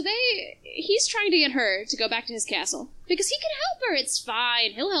 So he's trying to get her to go back to his castle, because he can help her, it's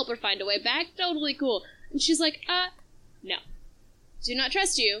fine, he'll help her find a way back, totally cool. And she's like, no. Do not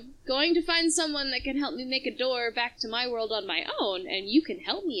trust you. Going to find someone that can help me make a door back to my world on my own, and you can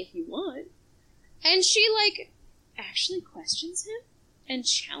help me if you want. And she, like, actually questions him and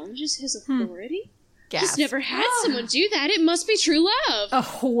challenges his authority. Gasp. She's never had someone do that. It must be true love. A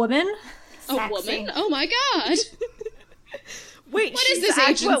woman? A Sexy. woman? Oh my god. Wait, What is she's this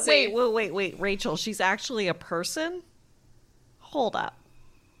agency? Wait, Rachel, she's actually a person? Hold up.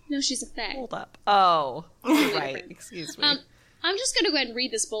 No, she's a fact. Hold up. Oh, right. Excuse me. I'm just going to go ahead and read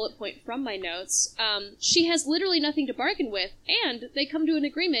this bullet point from my notes. She has literally nothing to bargain with, and they come to an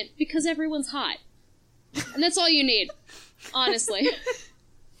agreement because everyone's hot. And that's all you need. Honestly.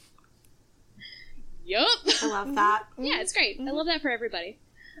 Yup. I love that. Yeah, it's great. I love that for everybody.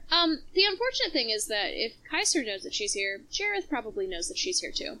 The unfortunate thing is that if Kaiser knows that she's here, Jareth probably knows that she's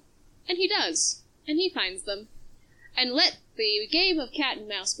here too. And he does. And he finds them. And let the game of cat and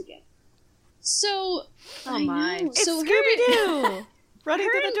mouse begin. So, Oh I my. know. It's So Scooby-Doo! Running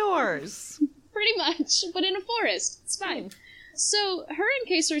through the doors. pretty much, but in a forest. It's fine. So, her and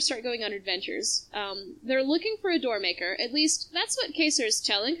Kaysar start going on adventures. They're looking for a door maker. At least, that's what Kaysar's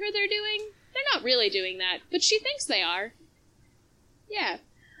telling her they're doing. They're not really doing that, but she thinks they are. Yeah.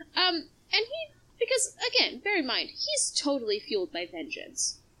 And he, because, again, bear in mind, he's totally fueled by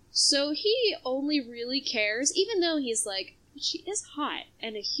vengeance. So he only really cares, even though he's like, she is hot,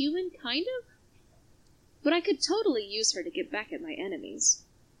 and a human, kind of? But I could totally use her to get back at my enemies.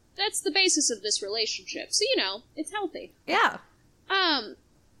 That's the basis of this relationship, so, you know, it's healthy. Yeah. And,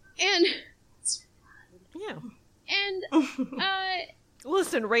 Yeah. and,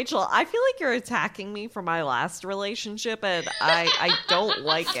 Listen, Rachel, I feel like you're attacking me for my last relationship, and I don't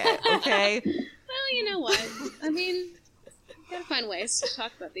like it, okay? well, you know what? I mean, gotta find ways to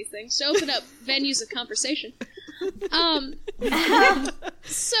talk about these things, to open up venues of conversation.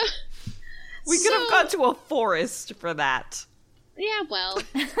 So... We could have gone to a forest for that. Yeah, well,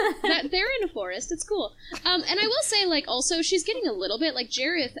 they're in a forest. It's cool. And I will say, like, also, she's getting a little bit, like,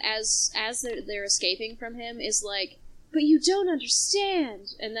 Jareth, as they're escaping from him, is like, but you don't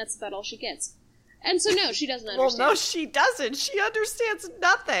understand. And that's about all she gets. And so, no, she doesn't Well, understand. no, she doesn't. She understands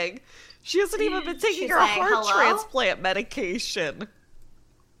nothing. She hasn't even been taking She's her like, heart "Hello?" transplant medication.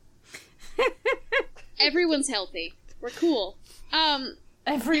 Everyone's healthy. We're cool.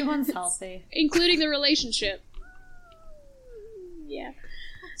 Everyone's healthy. Including the relationship. Yeah.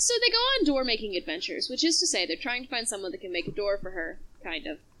 So they go on door-making adventures, which is to say they're trying to find someone that can make a door for her, kind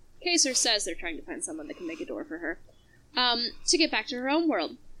of. Kaysar says they're trying to find someone that can make a door for her, to get back to her own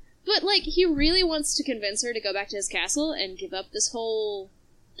world. But, like, he really wants to convince her to go back to his castle and give up this whole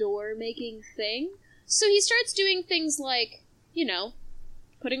door-making thing. So he starts doing things like, you know,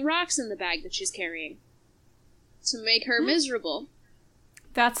 putting rocks in the bag that she's carrying to make her miserable.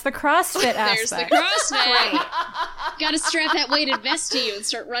 That's the CrossFit There's the aspect. CrossFit. Gotta strap that weighted vest to you and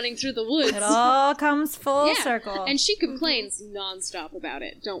start running through the woods. It all comes full Yeah, circle. and she complains nonstop about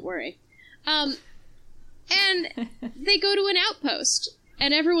it. Don't worry. And they go to an outpost,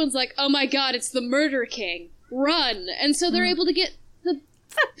 and everyone's like, "Oh my god, it's the Murder King! Run!" And so they're able to get the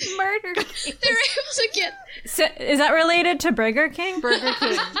Murder. they're able to get So, is that related to Burger King? Burger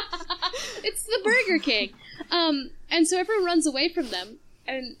King. it's the Burger King. And so everyone runs away from them,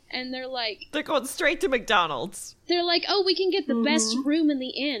 and they're like, They're going straight to McDonald's. "Oh, we can get the best room in the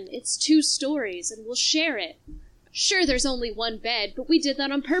inn. It's 2 stories, and we'll share it. Sure, there's only 1 bed, but we did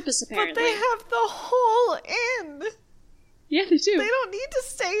that on purpose, apparently." But they have the whole inn. Yeah, they do. They don't need to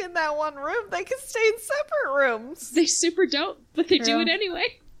stay in that one room. They can stay in separate rooms. They super don't, but they do True. it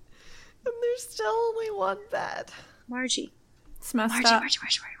anyway. And there's still only 1 bed. Margie. It's messed up. Margie.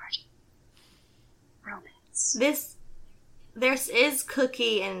 Romance. This is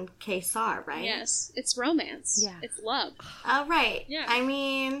Cookie and Kesar, right? Yes, it's romance. Yeah. It's love. Oh, right. Yeah. I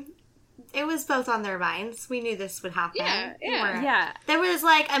mean, it was both on their minds. We knew this would happen. Yeah, They yeah. were- Yeah. There was,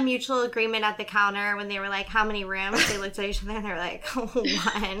 like, a mutual agreement at the counter when they were like, how many rooms? They looked at each other and they were like,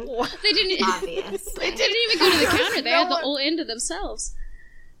 one. They didn't. Obviously. They didn't even go to the counter. They had the whole inn to themselves.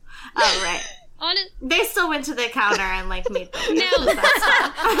 Oh, right. On it. They still went to the counter and, like, made the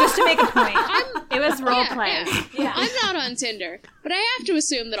Now, Just to make a point. It was role play. Yeah. I'm not on Tinder, but I have to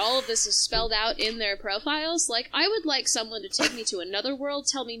assume that all of this is spelled out in their profiles. Like, I would like someone to take me to another world,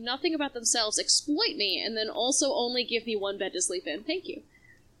 tell me nothing about themselves, exploit me, and then also only give me one bed to sleep in. Thank you.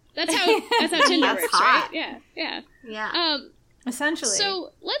 That's how Tinder That's works, hot. right? Yeah. Yeah. Essentially.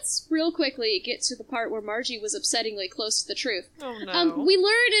 So let's real quickly get to the part where Margie was upsettingly close to the truth. Oh no. We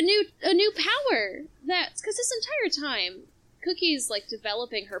learned a new power that because this entire time Cookie's like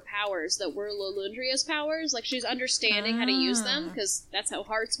developing her powers that were Lolundria's powers. Like she's understanding how to use them because that's how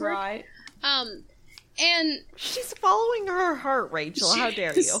hearts work. right. And She's following her heart, Rachel. How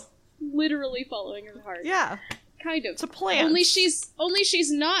dare you? literally following her heart. Yeah. Kind of. It's a plan. Only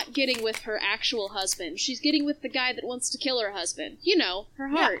she's not getting with her actual husband. She's getting with the guy that wants to kill her husband. You know, her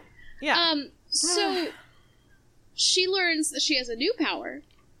heart. Yeah. So she learns that she has a new power,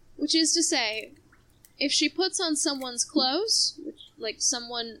 which is to say, if she puts on someone's clothes,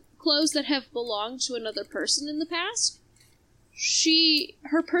 clothes that have belonged to another person in the past,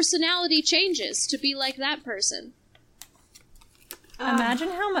 her personality changes to be like that person. Imagine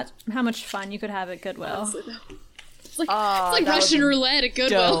how much fun you could have at Goodwill. Honestly, though. It's like Russian roulette at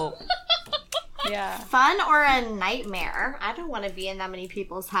Goodwill. Dope. Yeah. Fun or a nightmare? I don't want to be in that many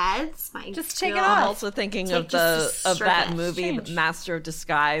people's heads. My Just take it God. I'm off. also thinking Take of just a of that strip. movie, Change. Master of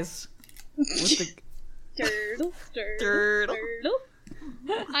Disguise. With the Turtle. Turtle.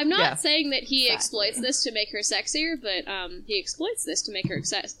 I'm not Yeah. saying that he exploits this to make her sexier, but he exploits this to make her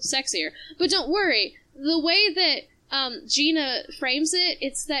sexier. But don't worry, the way that Gina frames it,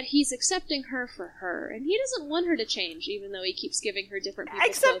 it's that he's accepting her for her, and he doesn't want her to change, even though he keeps giving her different people's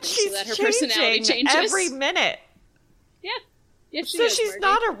Except clothing she's so that her personality changing changes. every minute. Yeah, she So is, she's Margie.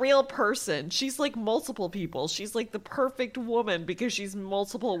 not a real person. She's like multiple people. She's like the perfect woman because she's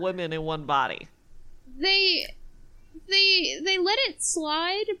multiple women in one body. They let it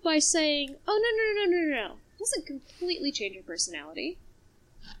slide by saying, "Oh no! It doesn't completely change her personality.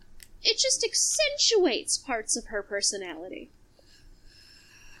 It just accentuates parts of her personality."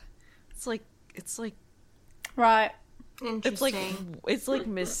 It's like Right. Interesting. it's like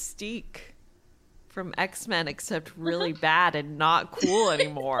Mystique from X-Men, except really bad and not cool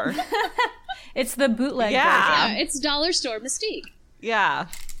anymore. It's the bootleg Yeah. version. It's dollar store Mystique. Yeah.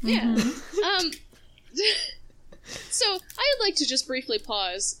 Yeah. So I'd like to just briefly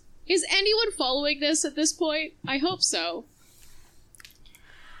pause. Is anyone following this at this point? I hope so.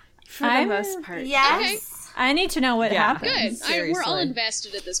 For the I'm- most part. Yes. I need to know what Yeah. happened. Good. We're all Seriously.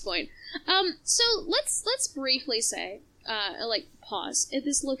 invested at this point. So let's briefly say, pause at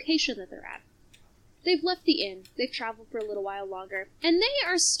this location that they're at. They've left the inn. They've traveled for a little while longer, and they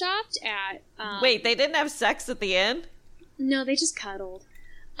are stopped at. Wait, they didn't have sex at the end? No, they just cuddled.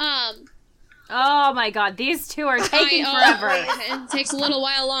 Oh my god, these two are taking forever. It takes a little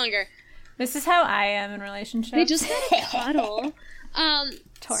while longer. This is how I am in relationships. They just gotta cuddle.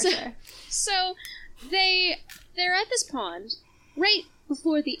 torture. So they're at this pond right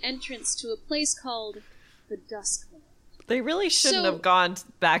before the entrance to a place called the Duskland. They really shouldn't So- have gone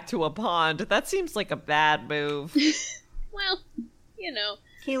back to a pond. That seems like a bad move. Well, you know,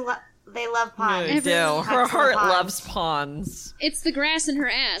 They love ponds. They do. Everyone Her cuts to the heart ponds. loves ponds. it's the grass in her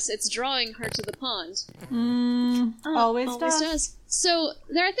ass. It's drawing her to the pond. Always Always does. does. So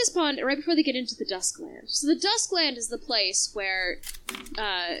they're at this pond right before they get into the Duskland. So the Duskland is the place where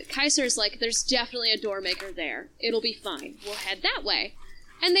Kaiser's like, there's definitely a door maker there. It'll be fine. We'll head that way.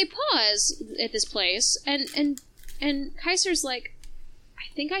 And they pause at this place, and Kaiser's like,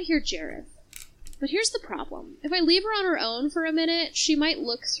 I think I hear Jareth. But here's the problem. If I leave her on her own for a minute, she might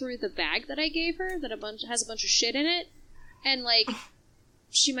look through the bag that I gave her that has a bunch of shit in it, and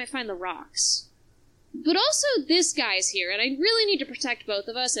she might find the rocks. But also, this guy's here, and I really need to protect both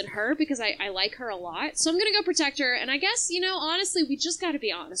of us and her because I like her a lot. So I'm gonna go protect her, and I guess, honestly, we just gotta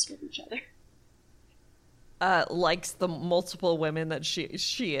be honest with each other. Likes the multiple women that she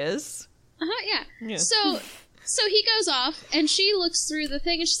is. Yeah. Yeah. So he goes off, and she looks through the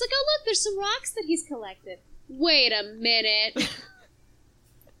thing, and she's like, oh, look, there's some rocks that he's collected. Wait a minute.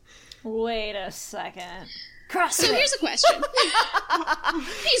 Wait a second. So here's a question.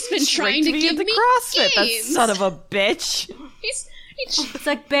 He's been trying to be give at the me CrossFit, that games. son of a bitch. He's It's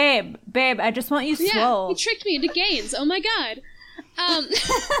like, babe, I just want you Yeah, swole. he tricked me into gains. Oh my god.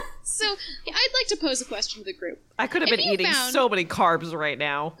 So I'd like to pose a question to the group. I could have If been you eating found- so many carbs right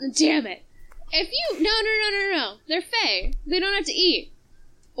now. Damn it. If you... No. They're fae. They don't have to eat.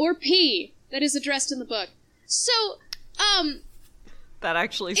 Or pee. That is addressed in the book. So, That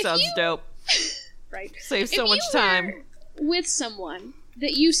actually sounds you- dope. right. Saves so If much you time. were with someone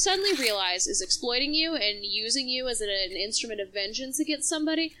that you suddenly realize is exploiting you and using you as an instrument of vengeance against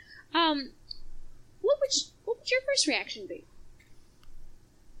somebody, what would your first reaction be?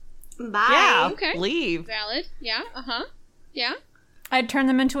 Bye. Yeah, Okay. leave. Valid. Yeah. Uh-huh. Yeah. I'd turn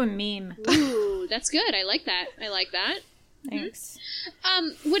them into a meme. Ooh, that's good. I like that. Thanks.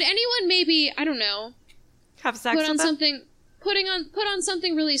 Would anyone maybe, I don't know, Have sex put on with them? something put on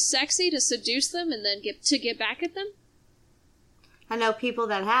something really sexy to seduce them and then get back at them? I know people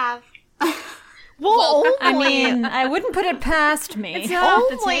that have. Well, I only, mean, I wouldn't put it past me. It's not-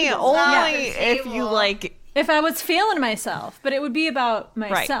 the only table's not the if you table. like. If I was feeling myself, but it would be about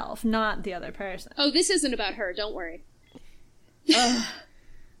myself, not the other person. Oh, this isn't about her. Don't worry.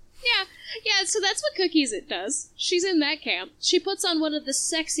 Yeah, so that's what Cookies it does. She's in that camp. She puts on one of the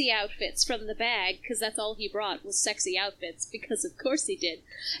sexy outfits from the bag, because that's all he brought was sexy outfits, because of course he did.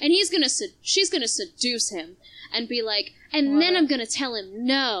 And she's gonna seduce him, and be like, and then I'm gonna tell him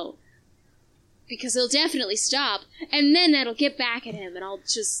no. Because he'll definitely stop, and then that'll get back at him, and I'll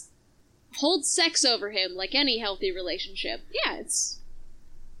just hold sex over him like any healthy relationship. Yeah, it's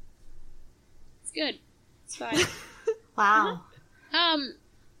good. It's fine. Wow. Um,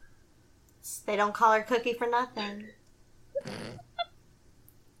 They don't call her Cookie for nothing.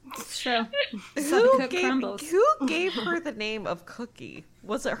 It's true. Who gave her the name of Cookie?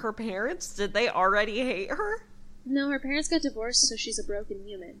 Was it her parents? Did they already hate her? no, her parents got divorced, so she's a broken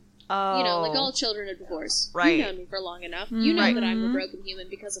human. Oh, You know, like all children are divorced. Right. You've known me for long enough. You know Right. that I'm a broken human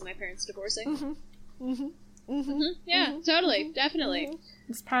because of my parents divorcing. Yeah, totally. Definitely.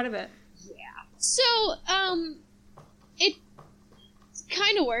 It's part of it. So, it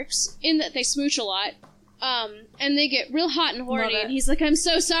kind of works in that they smooch a lot. And they get real hot and horny, Love it. and he's like, I'm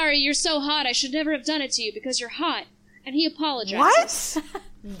so sorry, you're so hot, I should never have done it to you because you're hot. And he apologizes.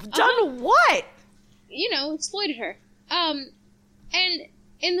 what? Done what? You know, exploited her. And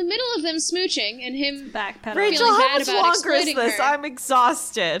in the middle of them smooching and him Backpedal. Rachel, feeling how bad much about longer is exploiting this? her. I'm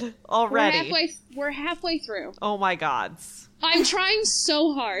exhausted already. We're halfway through. Oh my gods. I'm trying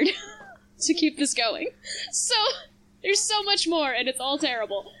so hard to keep this going. So there's so much more, and it's all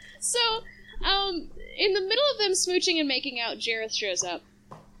terrible. So, in the middle of them smooching and making out, Jareth shows up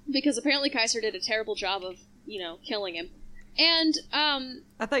because apparently Kaiser did a terrible job of, killing him. And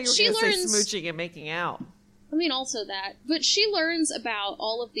I thought you were She going to say learns- smooching and making out. I mean, also that, but she learns about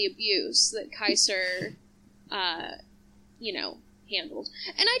all of the abuse that Kaiser, handled.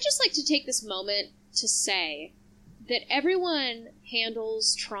 And I'd just like to take this moment to say that everyone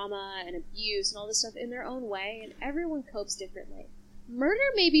handles trauma and abuse and all this stuff in their own way, and everyone copes differently. Murder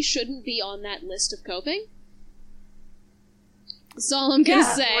maybe shouldn't be on that list of coping. That's all I'm gonna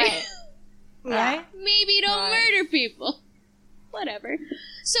say. Right? Maybe don't murder people. Whatever.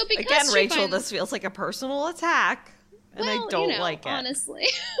 So because Again, she Rachel, finds- this feels like a personal attack, and I don't like it. Honestly.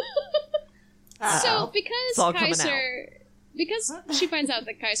 Uh-oh. So because It's all coming because she finds out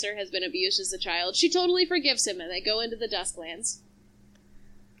that Kaiser has been abused as a child, she totally forgives him, and they go into the Dusklands.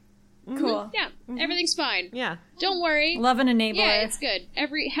 Cool. Yeah, everything's fine. Yeah. Don't worry. Love an enabler. Yeah, it's good.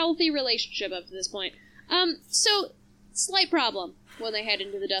 Every healthy relationship up to this point. So slight problem when they head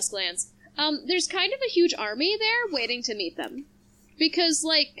into the Dusklands. There's kind of a huge army there waiting to meet them. Because,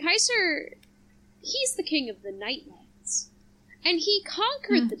 Kaiser, he's the king of the Nightlands. And he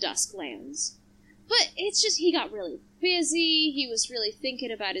conquered the Dusklands. But it's just, he got really busy, he was really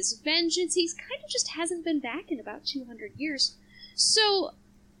thinking about his vengeance, he's kind of just hasn't been back in about 200 years. So,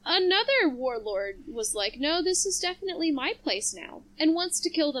 another warlord was like, no, this is definitely my place now, and wants to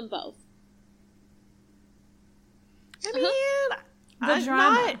kill them both. I mean, I'm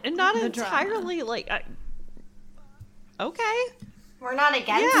drama. not The entirely okay. We're not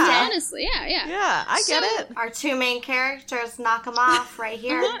against Yeah. it. Honestly, yeah. Yeah, I get So- it. Our two main characters knock them off right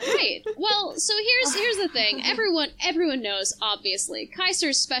here. Right. Well, so here's the thing. Everyone knows, obviously,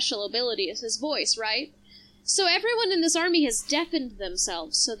 Kaiser's special ability is his voice, right? So everyone in this army has deafened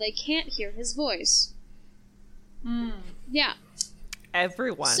themselves so they can't hear his voice. Yeah.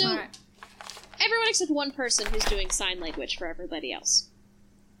 Everyone. So everyone except one person who's doing sign language for everybody else.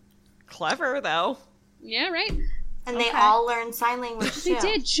 Clever, though. Yeah, right? And they all learn sign language too. They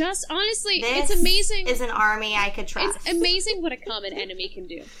did. Just, honestly, This it's amazing. is an army I could trust. It's amazing what a common enemy can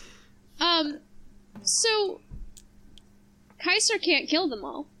do. So Kaiser can't kill them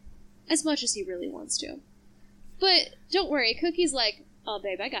all, as much as he really wants to. But don't worry, Cookie's like, oh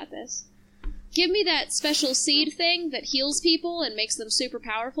babe, I got this. Give me that special seed thing that heals people and makes them super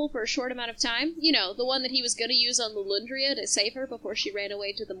powerful for a short amount of time. You know, the one that he was going to use on Lulundria to save her before she ran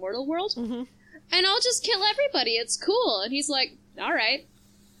away to the mortal world. Mm-hmm. And I'll just kill everybody, it's cool. And he's like, alright.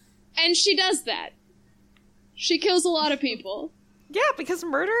 And she does that. She kills a lot of people. Yeah, because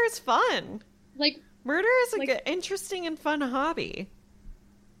murder is fun. Like, Murder is a good, interesting and fun hobby.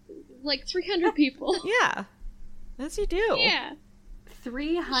 like 300 people. Yeah. As you do. Yeah.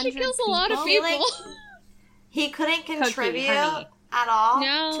 300 She kills a lot of I feel people. like he couldn't contribute honey. at all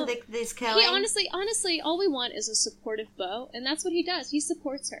No. to these killings. He honestly, all we want is a supportive beau, and that's what he does. He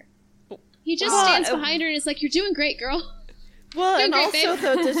supports her. He just Well, stands behind her and is like, "You're doing great, girl." Well, Doing and great, also,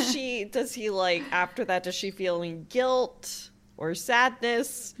 babe. though, does he, like, after that, does she feel any guilt or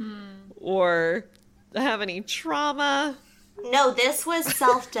sadness or have any trauma? No, this was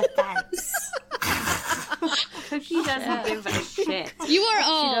self-defense. Cookie doesn't give a shit. You are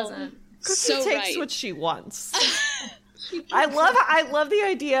all doesn't. Cookie so takes right. what she wants. I love the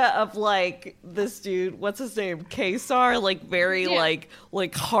idea of, like, this dude, what's his name? Kesar, like, very, Yeah.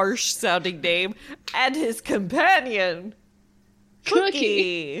 like harsh sounding name, and his companion,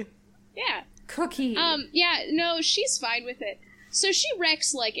 Cookie. Yeah. Cookie. Yeah. No, she's fine with it. So she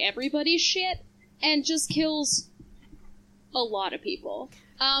wrecks like everybody's shit and just kills a lot of people.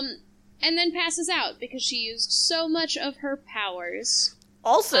 And then passes out because she used so much of her powers.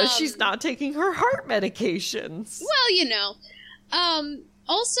 Also, she's not taking her heart medications. Well, you know.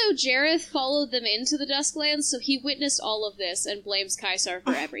 Also, Jareth followed them into the Dusklands, so he witnessed all of this and blames Kaisar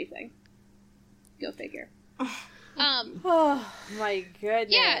for everything. Go figure. Oh my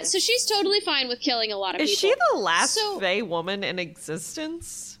goodness. Yeah, so she's totally fine with killing a lot of Is people. she the last So- Fae woman in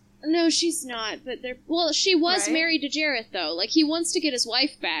existence? No, she's not, but they're... Well, she was Right. married to Jareth, though. Like, he wants to get his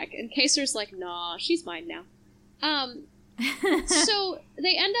wife back, and Kaisar's like, nah, she's mine now. So,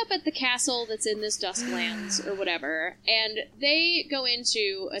 they end up at the castle that's in this Dusklands, or whatever, and they go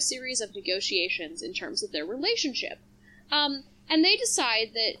into a series of negotiations in terms of their relationship. And they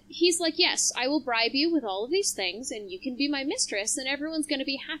decide that he's like, yes, I will bribe you with all of these things, and you can be my mistress, and everyone's gonna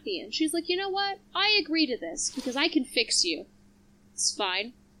be happy. And she's like, you know what? I agree to this, because I can fix you. It's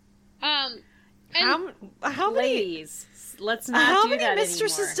fine. And How many Ladies, let's not how do many that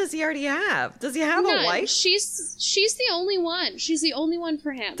mistresses anymore. does he already have? Does he have none. a wife? She's the only one. She's the only one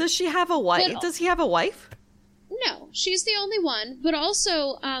for him. Does she have a wife? But- Does he have a wife? No, she's the only one. But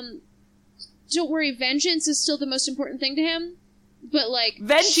also, don't worry, vengeance is still the most important thing to him. But like,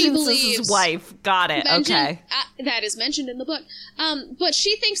 Vengeance she is believes his wife. Got it. Okay. that is mentioned in the book. But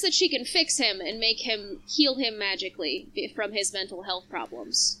she thinks that she can fix him and make him heal him magically from his mental health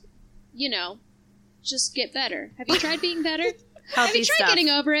problems. You know, just get better. Have you tried being better? Have Healthy you tried stuff. getting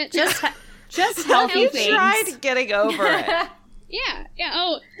over it? Just Have healthy you things. tried getting over it? Yeah.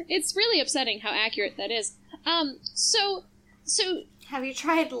 Oh, it's really upsetting how accurate that is. So Have you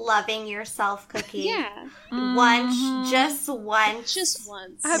tried loving yourself, Cookie? yeah, Once, just once. just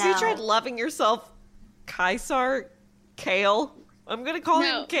once. Have you No. tried loving yourself, Kaisar? Kale? I'm gonna call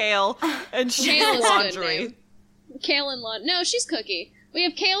No. him Kale. And she's Kale is a good laundry. name. Kale and laundry. No, she's Cookie. We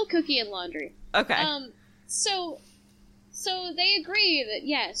have Kale, Cookie, and laundry. Okay. So they agree that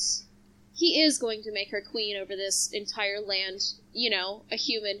yes, he is going to make her queen over this entire land. You know, a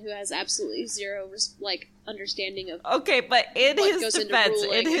human who has absolutely zero understanding of. Okay, but in what his goes into defense,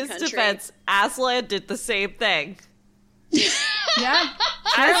 ruling a country. Aslan did the same thing. Yeah.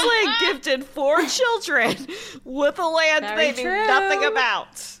 Aslan gifted 4 children with a land Very they knew true. nothing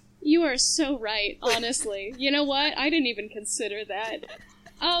about. You are so right, honestly. You know what? I didn't even consider that.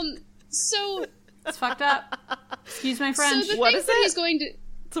 So It's fucked up. Excuse my French. So the What thing is that it? he's going to.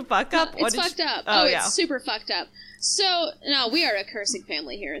 It's a fuck up. It's fucked up. Oh, It's yeah. super fucked up. So, no, we are a cursing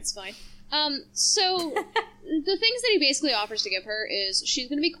family here. It's fine. So, the things that he basically offers to give her is she's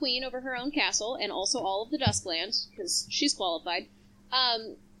going to be queen over her own castle and also all of the Dusklands, because she's qualified.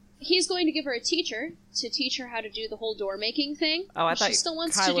 He's going to give her a teacher to teach her how to do the whole door making thing. Oh, I thought she still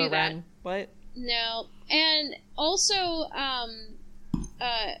wants Kylo to do that. Ren. What? No. And also,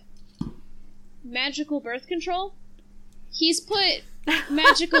 magical birth control. He's put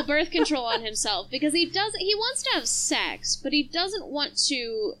magical birth control on himself because he wants to have sex, but he doesn't want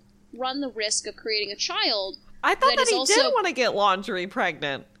to run the risk of creating a child. I thought That that is he also- did want to get laundry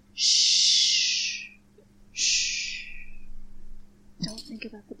pregnant. Shh. Shh. Don't think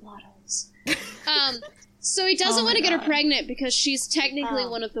about the plot holes. So he doesn't want to get her pregnant because she's technically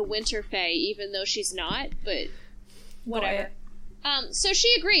one of the Winter Fae, even though she's not, but whatever. So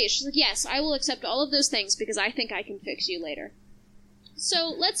she agrees. She's like, yes, I will accept all of those things because I think I can fix you later.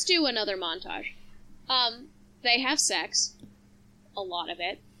 So let's do another montage. They have sex. A lot of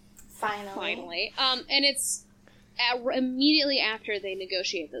it. Finally. And it's immediately after they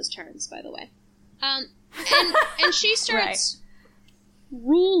negotiate those terms, by the way. And she starts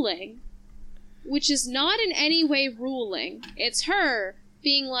ruling, which is not in any way ruling. It's her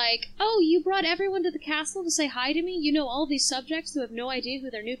being like, oh, you brought everyone to the castle to say hi to me? You know all these subjects who have no idea who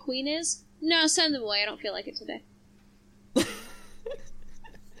their new queen is? No, send them away. I don't feel like it today.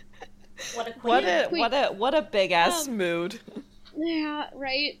 What a queen. What a big ass mood. Yeah,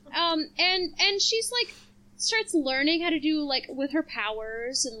 right. And she's like, starts learning how to do, like, with her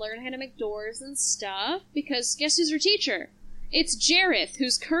powers and learn how to make doors and stuff, because guess who's her teacher? It's Jareth,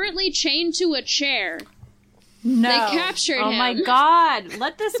 who's currently chained to a chair. No. They captured him. Oh my god,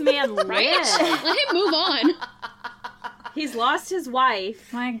 let this man live. Right? Let him move on. He's lost his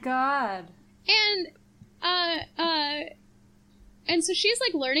wife. My god. And so she's,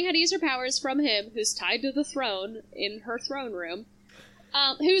 like, learning how to use her powers from him, who's tied to the throne in her throne room,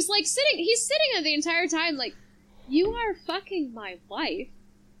 who's, like, he's sitting there the entire time, like, you are fucking my wife.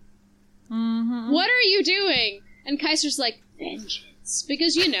 Mm-hmm. What are you doing? And Kaiser's like, vengeance.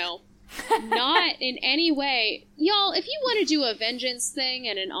 Because, you know, not in any way. Y'all, if you want to do a vengeance thing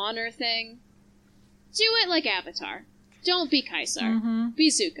and an honor thing, do it like Avatar. Don't be Kaiser. Mm-hmm. Be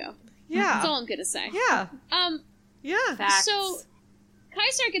Zuko. Yeah. That's all I'm gonna say. Yeah. Yeah. Facts. So,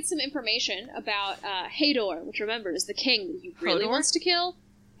 Kaiser gets some information about Hador, which, remember, is the king that he really Hodor? wants to kill.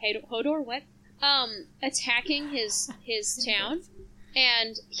 Hodor, what? Attacking his town.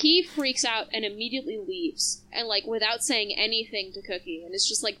 And he freaks out and immediately leaves. And, like, without saying anything to Cookie. And it's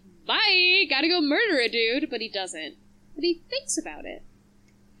just like, bye! Gotta go murder a dude! But he doesn't. But he thinks about it.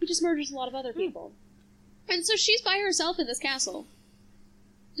 He just murders a lot of other people. And so she's by herself in this castle.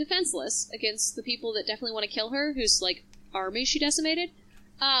 Defenseless against the people that definitely want to kill her, whose, like, army she decimated.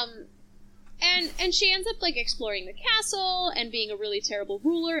 And she ends up, like, exploring the castle and being a really terrible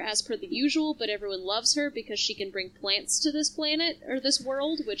ruler, as per the usual, but everyone loves her because she can bring plants to this planet, or this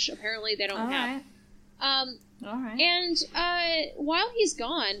world, which apparently they don't have. Alright. And, while he's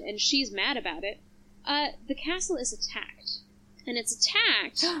gone, and she's mad about it, the castle is attacked. And it's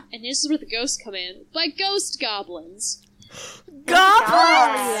attacked, and this is where the ghosts come in, by ghost goblins.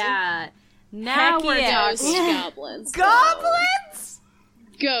 Goblins! Yeah. Now Heck we're yeah. Ghost talking. goblins. Goblins?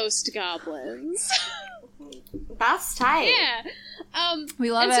 Ghost goblins. That's tight. Yeah.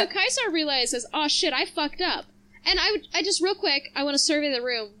 We love and it. so Kaiser realizes, oh shit, I fucked up. And I just real quick, I want to survey the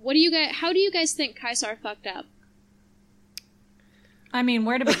room. How do you guys think Kaiser fucked up? I mean,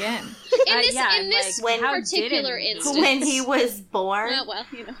 where to begin? In this like, how particular instance. When he was born. Well,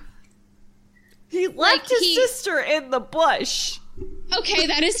 you know. He left his sister in the bush. Okay,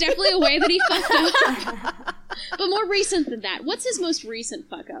 that is definitely a way that he fucked up. But more recent than that. What's his most recent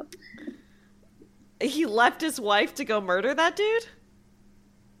fuck up? He left his wife to go murder that dude?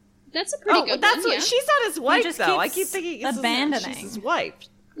 That's a pretty good that's one, yeah. She's not his wife, just though. I keeps keep thinking it's abandoning. she's his wife.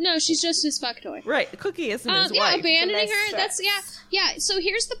 No, she's just his fuck toy. Right, Cookie isn't his Yeah, wife. abandoning her. The That's yeah. So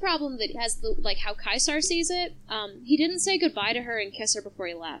here's the problem that has the like how Kaiser sees it. He didn't say goodbye to her and kiss her before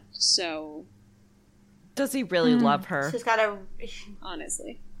he left. So Does he really love her? She's got a.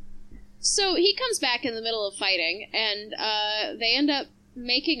 honestly, so he comes back in the middle of fighting, and they end up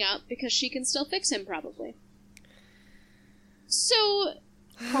making up because she can still fix him, probably. So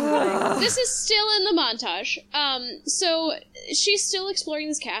this is still in the montage. So she's still exploring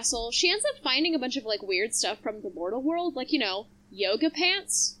this castle. She ends up finding a bunch of like weird stuff from the mortal world, like, you know, yoga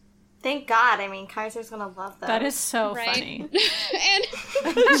pants. Thank God. I mean, Kaiser's gonna love those. That is so Right? funny. and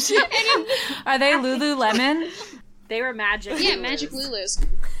Are they Lululemon? They were magic. yeah, Lulus. magic Lulus.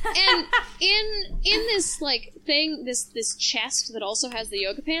 And in this like thing, this chest that also has the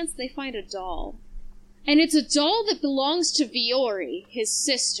yoga pants, they find a doll. And it's a doll that belongs to Viori, his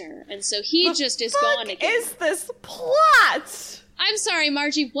sister, and so he just is gone again. Is this plot? I'm sorry,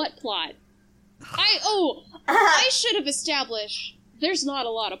 Margie, what plot? I should have established there's not a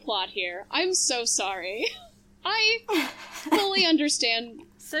lot of plot here. I'm so sorry. I fully understand.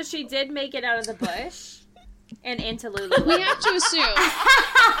 So she did make it out of the bush and into Lululemon. We have to assume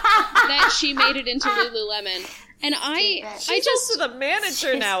that she made it into Lululemon. And I She's just... also the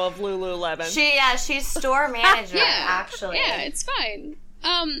manager now of Lululemon. She's store manager, actually. Yeah, it's fine.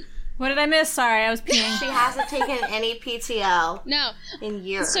 What did I miss? Sorry, I was peeing. She hasn't taken any PTO No. in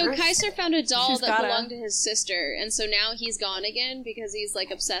years. So Kaiser found a doll She's that gotta. belonged to his sister, and so now he's gone again because he's, like,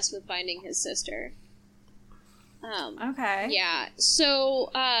 obsessed with finding his sister. Okay. Yeah,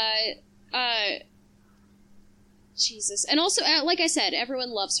 so, Jesus. And also, like I said,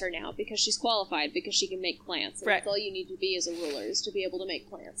 everyone loves her now because she's qualified, because she can make plants. And Right. that's all you need to be as a ruler, is to be able to make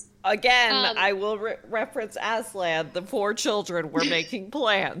plants. Again, I will reference Aslan. The 4 children were making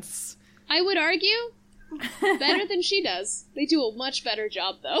plans. I would argue better than she does. They do a much better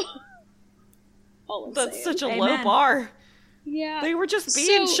job, though. All I'm That's saying. such a low Amen. bar. Yeah. They were just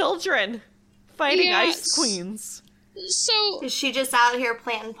being So- children, fighting Yeah, ice queens. So, Is she just out here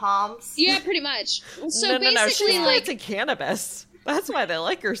planting palms? yeah, pretty much. So no, she's basically, like, planting cannabis. That's why they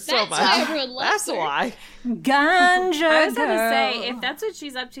like her so That's much. why everyone loves That's her. why. Ganja I was gonna girl. say, if that's what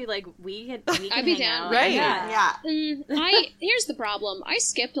she's up to, like, we can I'd be hang down. out. Right. Yeah. Yeah. Here's the problem. I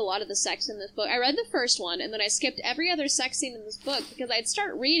skipped a lot of the sex in this book. I read the first one, and then I skipped every other sex scene in this book because I'd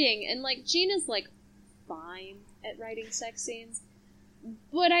start reading, and, like, Gina's, like, fine at writing sex scenes.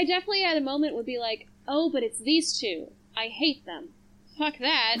 But I definitely at a moment would be like, oh, but it's these two. I hate them. Fuck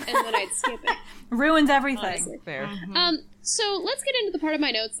that, and then I'd skip it. Ruins everything. Honestly. Fair. So let's get into the part of my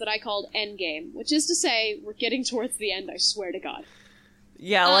notes that I called Endgame, which is to say, we're getting towards the end, I swear to God.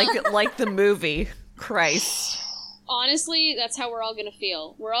 Yeah, like the movie. Christ. Honestly, that's how we're all gonna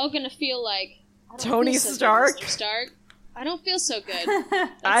feel. We're all gonna feel like, I don't Tony feel so good, Stark? Mr. Stark. I don't feel so good. Oh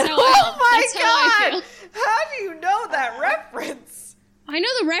how I my feel. god! How do you know that reference? I know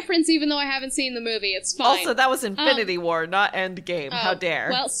the reference even though I haven't seen the movie. It's fine. Also, that was Infinity War, not Endgame. How Oh, dare.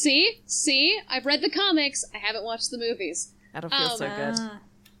 Well, see? I've read the comics. I haven't watched the movies. I don't feel so good.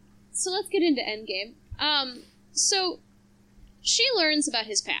 So let's get into Endgame. So she learns about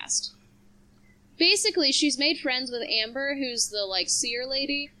his past. Basically, she's made friends with Amber, who's the, like, seer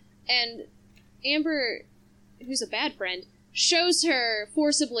lady, and Amber, who's a bad friend, shows her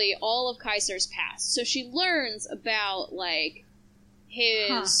forcibly all of Kaiser's past. So she learns about, like,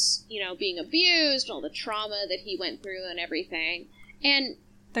 his, being abused, all the trauma that he went through and everything. And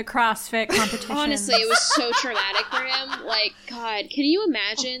The CrossFit competition. honestly, it was so traumatic for him. Like, God, can you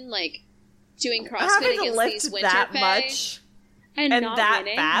imagine, like, doing CrossFit Having to against lift these that Winterfell much and and not that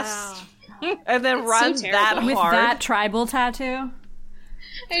winning? fast, and then It's run so that terrible. with hard. that tribal tattoo.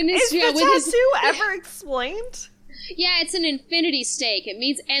 And Is it's, the with his, tattoo ever explained? yeah, it's an infinity stake. It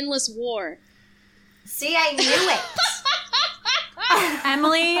means endless war. See, I knew it.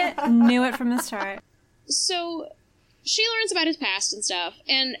 Emily knew it from the start. So she learns about his past and stuff,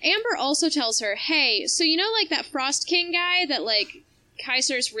 and Amber also tells her, hey, so you know, like, that Frost King guy that, like,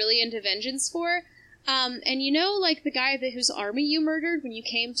 Kaiser's really into vengeance for? And you know, like, the guy whose army you murdered when you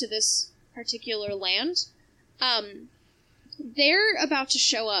came to this particular land? They're about to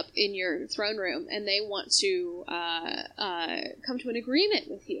show up in your throne room, and they want to come to an agreement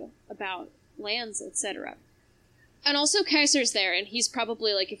with you about lands, etc. And also Kaiser's there, and he's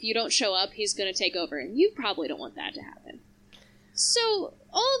probably like, if you don't show up, he's going to take over, and you probably don't want that to happen. So,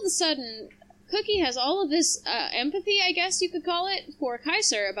 all of a sudden, Cookie has all of this empathy, I guess you could call it, for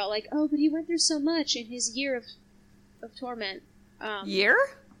Kaiser about, like, oh, but he went through so much in his year of torment. Year?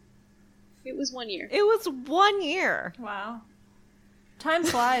 It was 1 year. It was 1 year. Wow. Time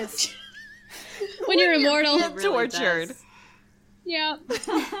flies. When you're immortal. Being tortured. does. Yeah.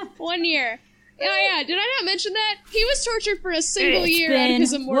 1 year. Yeah. Did I not mention that? He was tortured for a single year out of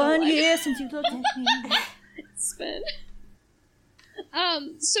his immortal one life. year since you looked at me. It's been.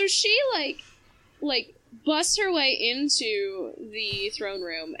 So she, like, busts her way into the throne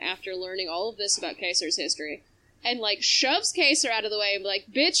room after learning all of this about Kaiser's history, and, like, shoves Kaiser out of the way and be like,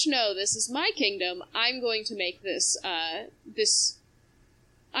 bitch, no, this is my kingdom. I'm going to make this, I'm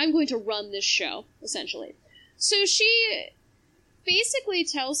going to run this show, essentially. So she basically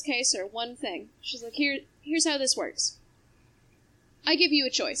tells Kaiser one thing. She's like, here's how this works. I give you a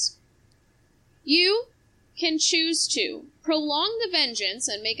choice. You can choose to prolong the vengeance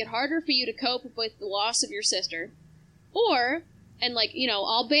and make it harder for you to cope with the loss of your sister, or, and, like,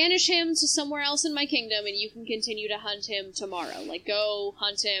 I'll banish him to somewhere else in my kingdom and you can continue to hunt him tomorrow. Like, go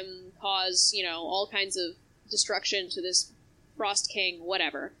hunt him, cause, all kinds of destruction to this Frost King,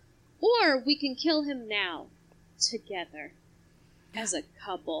 whatever. Or we can kill him now, together, as a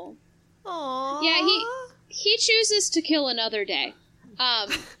couple. Aww. Yeah, he chooses to kill another day,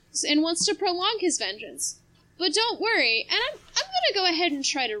 and wants to prolong his vengeance. But don't worry, and I'm gonna go ahead and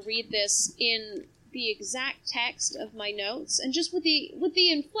try to read this in the exact text of my notes, and just with the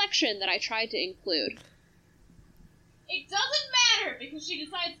inflection that I tried to include. It doesn't matter, because she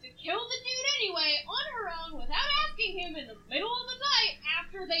decides to kill the dude anyway, on her own, without asking him in the middle of the night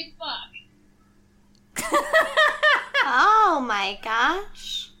after they fuck. Oh my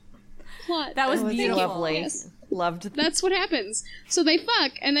gosh. Plot. That was It was beautiful. lovely. Yes. Loved that. That's what happens. So they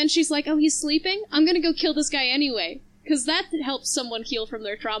fuck, and then she's like, oh, he's sleeping? I'm gonna go kill this guy anyway. Because that helps someone heal from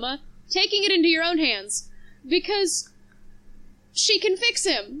their trauma. Taking it into your own hands. because she can fix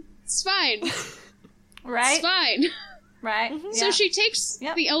him. It's fine. Right? It's fine. Right? So Yeah. she takes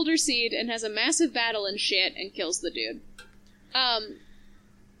Yep. the Elder Seed and has a massive battle and shit and kills the dude.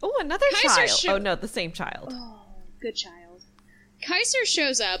 Oh, another Kaiser child. should- Oh no, the same child. Oh, good child. Kaiser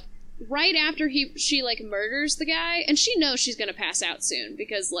shows up right after she like murders the guy, and she knows she's gonna pass out soon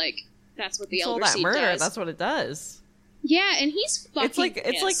because like that's what the It's all Elder that Seed murder. does. That's what it does. Yeah, and he's fucking It's like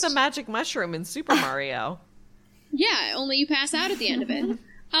pissed. the magic mushroom in Super Mario. Yeah, only you pass out at the end of it.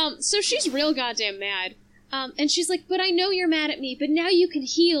 So she's real goddamn mad. And she's like, but I know you're mad at me, but now you can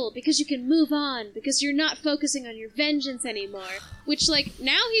heal because you can move on because you're not focusing on your vengeance anymore. Which, like,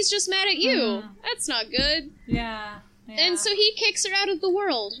 now he's just mad at you. That's not good. Yeah. And so he kicks her out of the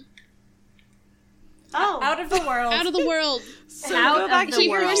world. Oh, Out of the world. Out of the world. So Out go of back the to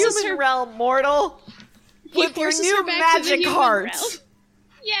your world. human realm, mortal. He With your forces new her back to the magic human heart. realm.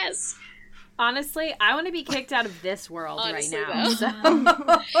 Yes. Honestly, I want to be kicked out of this world Honestly, right now.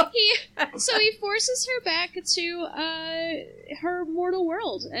 though. So. He forces her back to her mortal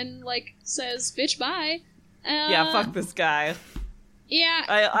world and, like, says, bitch, bye. Yeah, fuck this guy. Yeah,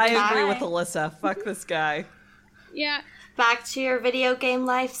 I agree Bye. with Alyssa. Fuck this guy. yeah. back to your video game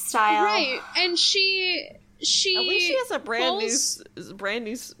lifestyle. Right, and she At least she has a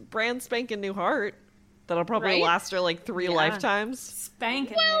brand spanking new heart that'll probably Right? last her like 3 Yeah. lifetimes.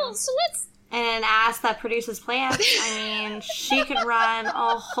 Spanking Well, you. so let's. And an ass that produces plants. I mean, she could run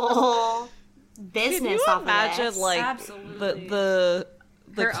a whole Can business you off imagine of this. like Absolutely. the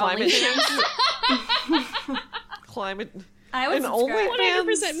Her climate OnlyFans? change climate I would and subscribe.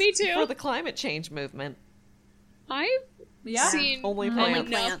 OnlyFans 100% me too. for the climate change movement. I've Yeah. seen OnlyFans.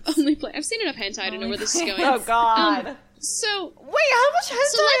 enough. I've seen enough hentai to know where this is going. Oh God! So Wait, how much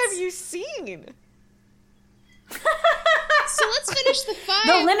hentai let's- have you seen? let's finish the 5.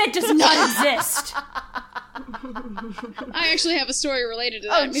 The limit does not exist. I actually have a story related to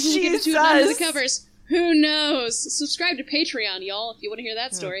that. Oh, Maybe we'll get into it under the Jesus. covers. Who knows? Subscribe to Patreon, y'all, if you want to hear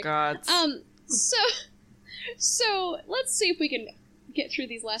that story. Oh God! So let's see if we can get through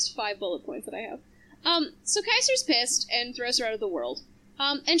these last 5 bullet points that I have. So Kaiser's pissed and throws her out of the world.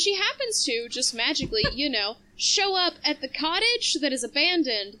 And she happens to, just magically, show up at the cottage that is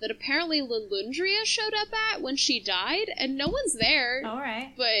abandoned that apparently Lelundria showed up at when she died, and no one's there. All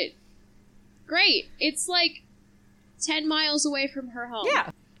right. But great. It's like 10 miles away from her home.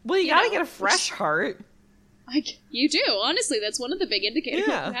 Yeah. Well, you gotta get a fresh heart. You do. Honestly, that's one of the big indicators.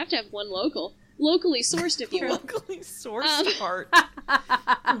 Yeah. You have to have one locally sourced, if you will. Locally sourced heart.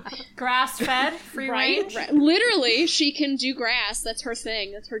 Grass fed, free range. Right. Literally, she can do grass. That's her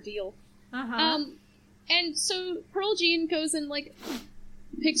thing. That's her deal. Uh-huh. And so Pearl Jean goes and, like,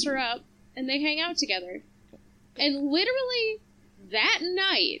 picks her up, and they hang out together. And literally, that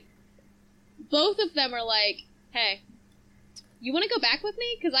night, both of them are like, hey, you want to go back with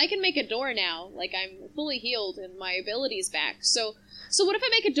me? Because I can make a door now. Like, I'm fully healed and my ability's back. So what if I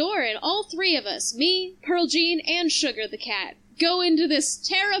make a door and all 3 of us, me, Pearl Jean, and Sugar the cat, go into this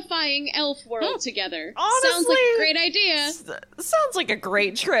terrifying elf world together? Sounds like a Honestly, great idea. Sounds like a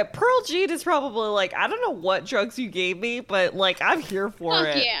great trip. Pearl Jean is probably like, I don't know what drugs you gave me, but like, I'm here for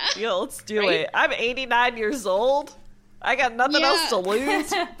Fuck it. yeah. Let's do Right? it. I'm 89 years old. I got nothing Yeah. else to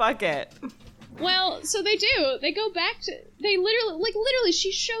lose. Fuck it. Well, so they do. They go back to... They literally,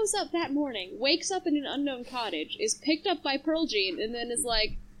 she shows up that morning, wakes up in an unknown cottage, is picked up by Pearl Jean, and then is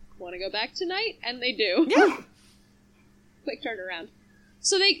like, want to go back tonight? And they do. Yeah. Quick turnaround.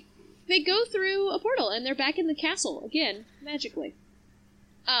 So they go through a portal, and they're back in the castle, again, magically.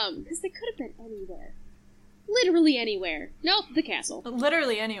 Because they could have been anywhere. Literally anywhere. Nope, the castle.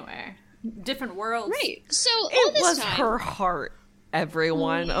 Literally anywhere. Different worlds. Right. So, all It this was time... her heart,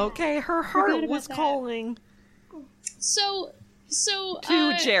 everyone. Oh, yeah. Okay, her Forgot heart about was that. calling So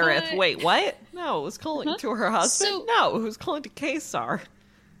to Jareth. Wait, what? No, it was calling Huh? to her husband. So- No, it was calling to Kaysar.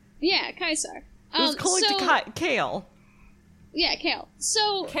 Yeah, Kaisar. It was calling so, to Kale. Yeah, Kale.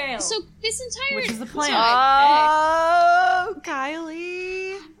 So this entire Which is the plan. Oh,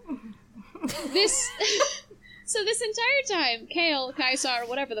 Kylie. this entire time, Kale, Kaisar,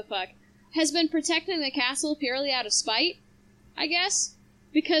 whatever the fuck, has been protecting the castle purely out of spite, I guess,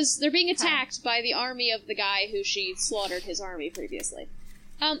 because they're being attacked by the army of the guy who she slaughtered his army previously.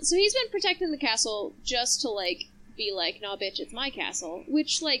 So he's been protecting the castle just to be like, nah, bitch, it's my castle.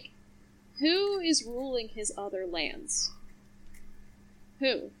 Which who is ruling his other lands?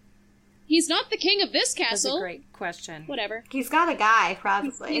 Who? He's not the king of this That's castle. a great question. Whatever. He's got a guy,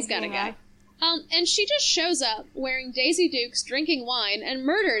 probably. He's got a guy. And she just shows up wearing Daisy Dukes, drinking wine, and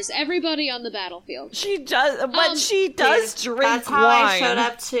murders everybody on the battlefield. She does, but she does drink That's how wine. I showed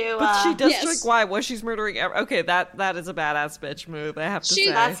up to. But she does Yes. drink wine while she's murdering. Okay, that is a badass bitch move. I have to say.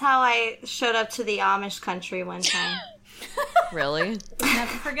 That's how I showed up to the Amish country one time. Really,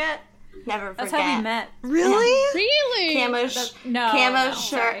 Never forget. Never forget. That's how we met. really. Really? Camo, No,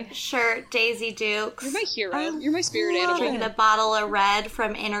 shirt, Daisy Dukes. You're my hero. You're my spirit animal. Drinking a bottle of red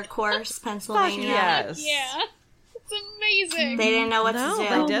from Intercourse, Pennsylvania. Yes. Yeah. It's amazing. They didn't know what No, to do.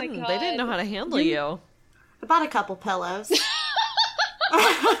 they my didn't. They didn't know how to handle you. I bought a couple pillows.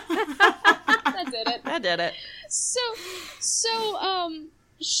 That did it. I did it.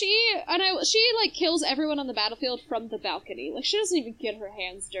 She like kills everyone on the battlefield from the balcony. Like, she doesn't even get her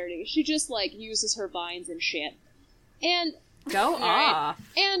hands dirty. She just like uses her vines and shit. And Go off.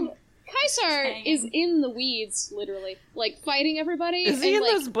 and Kaisar is in the weeds, literally, like fighting everybody. Is he and, in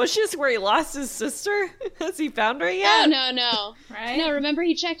like, those bushes where he lost his sister? Has he found her yet? Oh no. Right? No, remember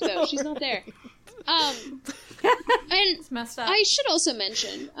he checked though. She's not there. And It's messed up. I should also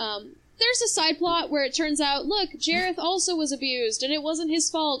mention, there's a side plot where it turns out, look, Jareth also was abused, and it wasn't his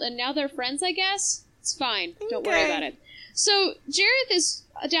fault, and now they're friends, I guess? It's fine. Don't worry Okay. about it. So, Jareth is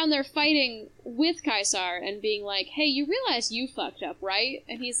down there fighting with Kaisar and being like, hey, you realize you fucked up, right?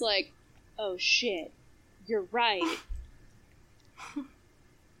 And he's like, oh shit, you're right.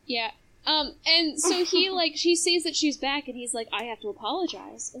 Yeah. And so she sees that she's back, and he's like, I have to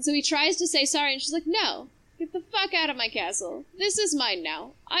apologize. And so he tries to say sorry, and she's like, no. Get the fuck out of my castle. This is mine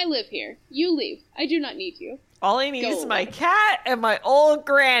now. I live here. You leave. I do not need you. All I need Go is my away. cat and my old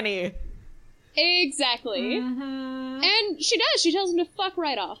granny. Exactly. And she does. She tells him to fuck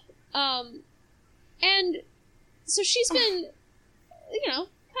right off. And so she's been,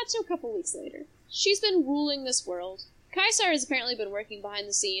 cut to a couple weeks later. She's been ruling this world. Kaisar has apparently been working behind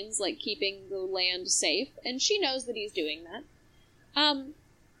the scenes, like keeping the land safe, and she knows that he's doing that.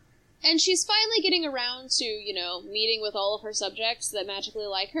 And she's finally getting around to, meeting with all of her subjects that magically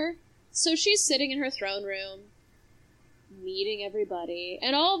like her. So she's sitting in her throne room, meeting everybody,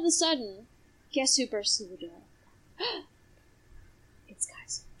 and all of a sudden, guess who bursts through the door? It's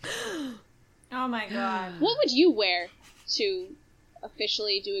Kaisar. Oh my god. What would you wear to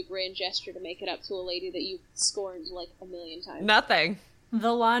officially do a grand gesture to make it up to a lady that you've scorned like a million times? Nothing.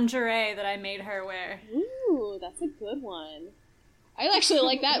 The lingerie that I made her wear. Ooh, that's a good one. I actually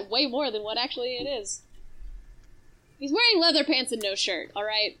like that way more than what actually it is. He's wearing leather pants and no shirt,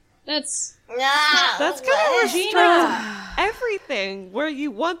 alright? That's That's kind of restricts everything where you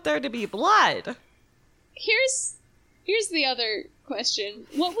want there to be blood. Here's the other question.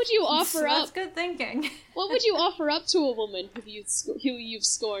 What would you offer That's up? good thinking. What would you offer up to a woman who you've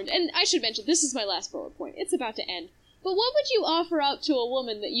scorned? And I should mention, this is my last bullet point. It's about to end. But what would you offer up to a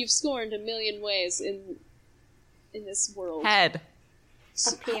woman that you've scorned a million ways in this world? Head.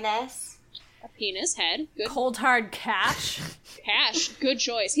 A penis. A penis, head, good. Cold hard cash. Cash, good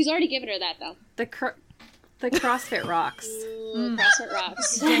choice. He's already given her that though. The CrossFit rocks. Ooh, CrossFit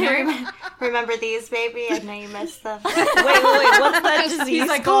rocks. Remember these, baby? I know you missed them. Wait, what's that disease He's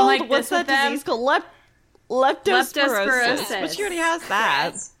like called? going like What's this that with them. disease called? Leptospirosis. Leptospirosis. But she already has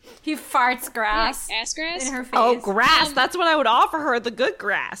that. He farts grass Ass grass. in her face. Oh, grass. That's what I would offer her, the good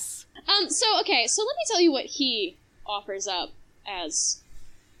grass. So let me tell you what he offers up as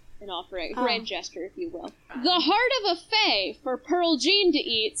an offering, a grand gesture, if you will. The heart of a fae for Pearl Jean to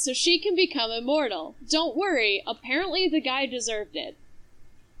eat so she can become immortal. Don't worry, apparently the guy deserved it.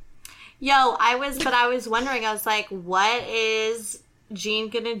 Yo, I was wondering, I was like, what is Jean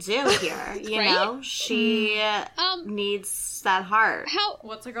gonna do here? You Right? know? She needs that heart.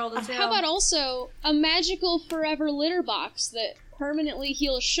 What's a girl to do? How about also a magical forever litter box that permanently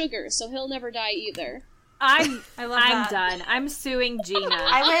heals Sugar so he'll never die either? I love that. done. I'm suing Gina.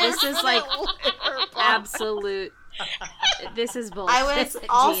 I was- This is like absolute. This is bullshit. I was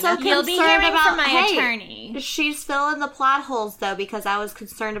also Gina. You'll be concerned hearing about from my hey, attorney. she's filling the plot holes though, because I was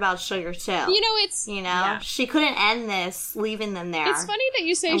concerned about Sugar too. It's She couldn't end this leaving them there. it's funny that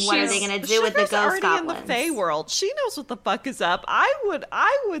you say And what are they she's... going to do with the Sugar's ghost already goblins? in the Fey world. She knows what the fuck is up. I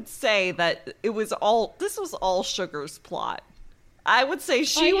would say that this was all Sugar's plot. I would say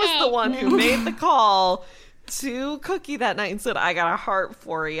she was the one who made the call to Cookie that night and said, I got a heart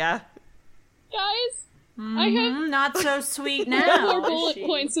for ya. Guys, I have Not so sweet four now. bullet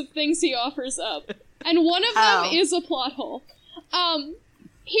points of things he offers up. And one of them is a plot hole.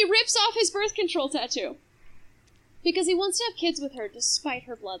 He rips off his birth control tattoo. Because he wants to have kids with her despite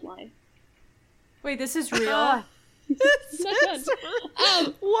her bloodline. Wait, this is real? It's not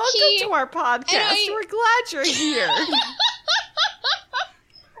done. Welcome he- to our podcast. and I- We're glad you're here.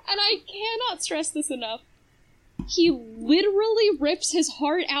 and I cannot stress this enough, he literally rips his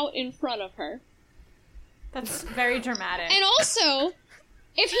heart out in front of her. That's very dramatic. And also,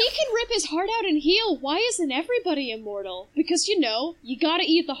 if he can rip his heart out and heal, why isn't everybody immortal? Because, you gotta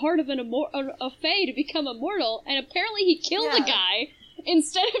eat the heart of a fae to become immortal, and apparently he killed a guy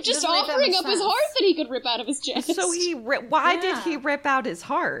instead of just offering up his heart that he could rip out of his chest. So why did he rip out his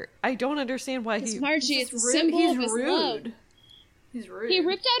heart? I don't understand why he... Margie, it's a symbol of his love. He's rude. He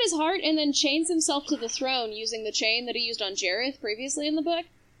ripped out his heart and then chains himself to the throne using the chain that he used on Jareth previously in the book.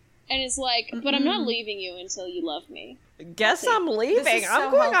 And is like, but I'm not leaving you until you love me. Guess I'm leaving.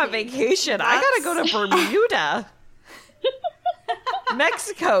 I'm going on vacation. I gotta go to Bermuda.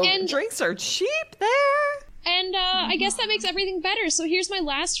 Mexico. And drinks are cheap there. And I guess that makes everything better. So here's my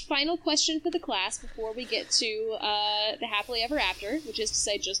last final question for the class before we get to the happily ever after, which is to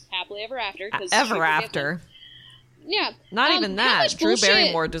say just happily ever after. Ever after. Yeah. Not even that. How much Drew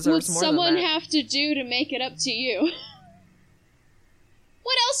Barrymore deserves more than that. would someone have to do to make it up to you?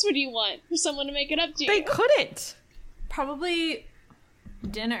 What else would you want for someone to make it up to you? They couldn't. Probably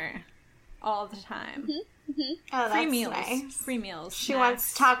dinner all the time. Oh, that's Free meals. nice. Free meals. She snacks.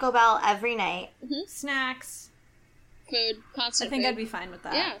 wants Taco Bell every night. Snacks. Food. Constant I think food. I'd be fine with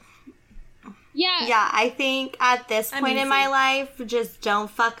that. Yeah. Yeah. Yeah, I think at this point in my easy. life, just don't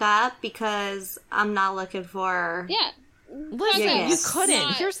fuck up because I'm not looking for... Yeah. Listen, Yes. you couldn't.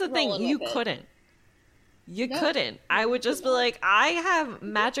 Not Here's the thing. rolling You with it. couldn't. You couldn't. I would just be like, I have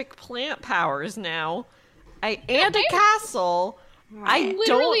magic plant powers now. And a castle. I Literally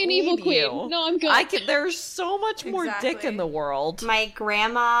don't an need evil queen. you. No, I'm good. There's so much more dick Exactly. in the world. My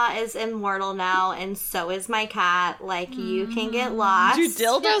grandma is immortal now, and so is my cat. Like, you can get lost. Do dildos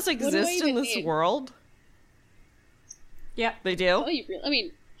Yeah, what do I exist in even this need? world? Yep. They do? Oh, I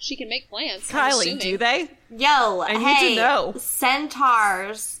mean, she can make plants. I'm Kylie, assuming. do they? Yo, I need hey, to know.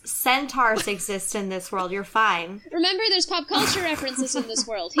 centaurs exist in this world. You're fine. Remember, there's pop culture references in this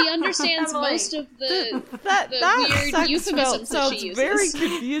world. He understands Emily. most of the That weird sex euphemisms that sounds she uses. very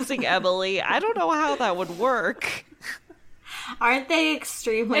confusing, Emily. I don't know how that would work. Aren't they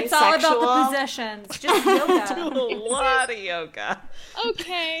extremely It's sexual? all about the positions. Just yoga. A lot of yoga.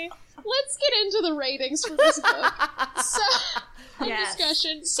 Okay, let's get into the ratings for this book. So, Yes.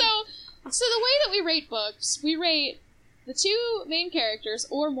 discussion. So the way that we rate books, we rate the two main characters,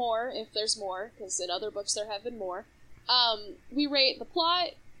 or more, if there's more, because in other books there have been more. We rate the plot,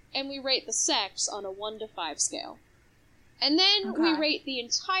 and we rate the sex on a 1 to 5 scale. And then we Okay. rate the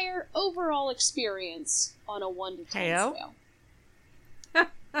entire overall experience on a 1 to 10 Heyo. scale.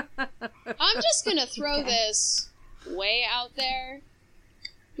 I'm just gonna throw this way out there.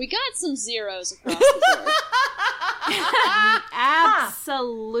 We got some zeros across the board.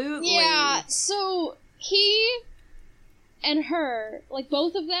 Absolutely. Yeah, so he and her, like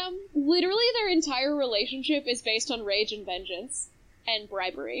both of them, literally their entire relationship is based on rage and vengeance and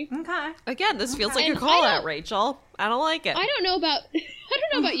bribery. Okay. Again, this feels like And a call I out, don't- Rachel. I don't like it. I don't know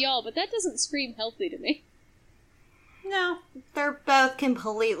about y'all, but that doesn't scream healthy to me. No. They're both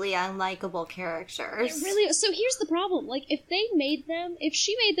completely unlikable characters. It really. So here's the problem: like, if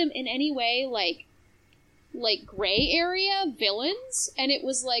she made them in any way like gray area villains, and it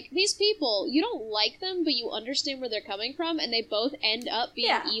was like these people, you don't like them, but you understand where they're coming from, and they both end up being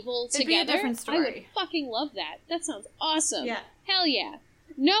Yeah, evil it'd be a together. different I would story. fucking love that. That sounds awesome. Yeah. Hell yeah.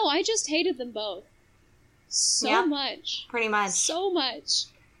 No, I just hated them both so Yep. much. Pretty much. So much.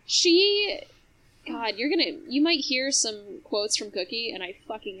 God, you might hear some quotes from Cookie, and I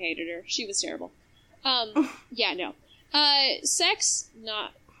fucking hated her. She was terrible. Yeah, no. Sex,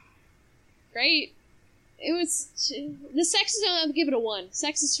 not great. It was, the sex is, I'll give it a 1.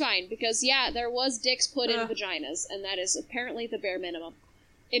 Sex is fine, because yeah, there was dicks put in vaginas, and that is apparently the bare minimum.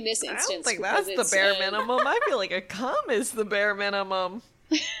 In this instance. I don't think because that's the it's, bare minimum. I feel like a cum is the bare minimum.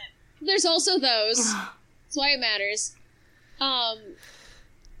 There's also those. That's why it matters.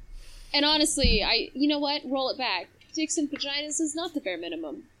 And honestly, you know what? Roll it back. Dicks and vaginas is not the bare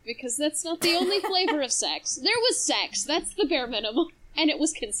minimum. Because that's not the only flavor of sex. There was sex. That's the bare minimum. And it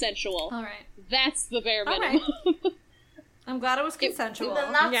was consensual. All right. That's the bare All minimum. I'm glad it was consensual.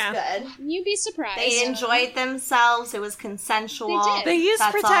 Then that's Yeah. good. You'd be surprised. They enjoyed themselves. It was consensual. They did. They use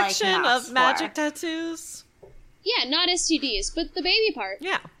That's all I can protection ask of magic for. tattoos. Yeah, not STDs, but the baby part.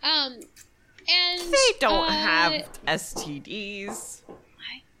 Yeah. And They don't have STDs.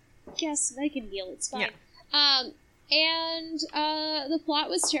 Guess they can heal. It's fine. Yeah. The plot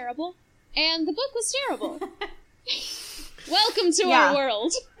was terrible, and the book was terrible. Welcome to Yeah. our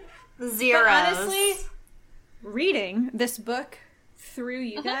world. Zeros. But honestly, reading this book through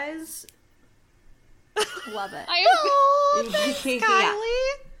you guys, love it. I Oh, thanks, Yeah.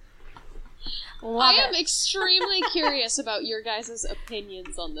 Kylie. I am extremely curious about your guys'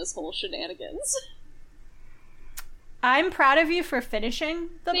 opinions on this whole shenanigans. I'm proud of you for finishing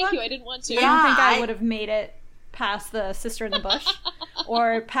the book. Thank you, I didn't want to. I don't think I would have made it past the sister in the bush.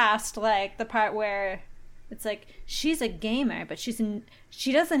 Or past, like, the part where it's like, she's a gamer, but she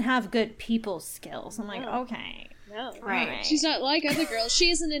doesn't have good people skills. I'm like, okay. No. Right. She's not like other girls.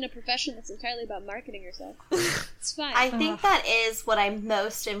 She isn't in a profession that's entirely about marketing herself. It's fine. I think that is what I'm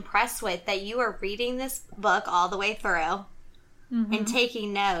most impressed with, that you are reading this book all the way through and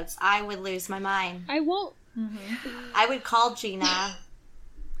taking notes. I would lose my mind. I won't. I would call Gina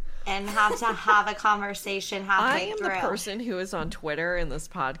and have to have a conversation halfway through. I am the person who is on Twitter in this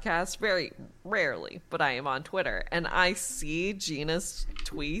podcast, very rarely, but I am on Twitter, and I see Gina's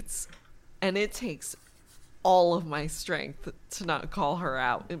tweets, and it takes all of my strength to not call her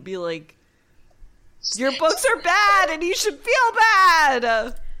out and be like, your books are bad and you should feel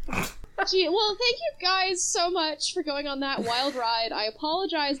bad. Gee, well, thank you guys so much for going on that wild ride. I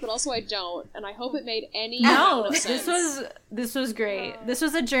apologize, but also I don't, and I hope it made any amount of sense. This was great. This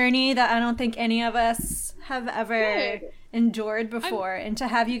was a journey that I don't think any of us have ever endured before, and to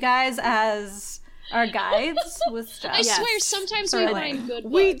have you guys as our guides was just... I swear, sometimes we find good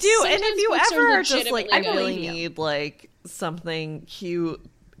books. We do, Sometimes and if you books ever are just like, legitimately I really good. need like something cute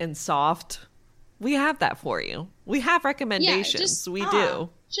and soft, we have that for you. We have recommendations. We do.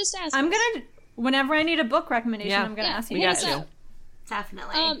 Just ask. I'm gonna, whenever I need a book recommendation, I'm gonna ask you. We got guys. you.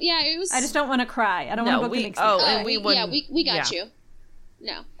 Definitely. It was. I just don't want to cry. I don't want a book that makes me cry. We got you.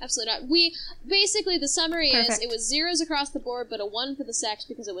 No, absolutely not. We basically, the summary is it was 0s across the board, but a 1 for the sex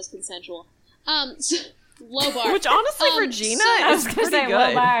because it was consensual. Low bar. Which honestly for Gina is pretty good.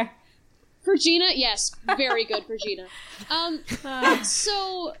 Low bar. For Gina, yes, very good for Gina.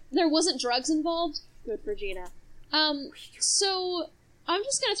 So there wasn't drugs involved. Good for Gina. So I'm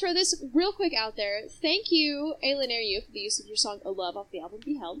just gonna throw this real quick out there. Thank you, Alien Air You, for the use of your song "A Love" off the album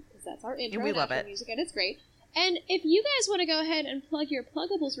Beheld, because that's our intro. We love and it. Music, and it's great. And if you guys want to go ahead and plug your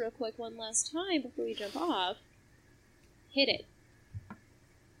pluggables real quick one last time before we jump off, hit it.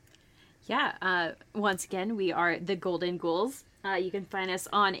 Yeah, once again, we are the Golden Ghouls. You can find us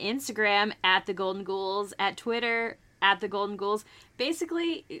on Instagram at the Golden Ghouls, at Twitter at the Golden Ghouls.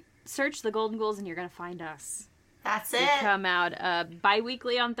 Basically, search the Golden Ghouls and you're going to find us. That's We it. come out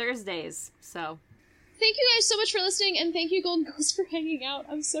bi-weekly on Thursdays, so... Thank you guys so much for listening, and thank you, Golden Girls, for hanging out.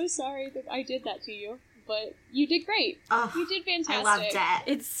 I'm so sorry that I did that to you, but you did great. Oh, You did fantastic. I loved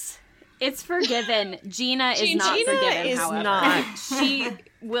it. It's forgiven. Gina is not Gina forgiven, is however. not. She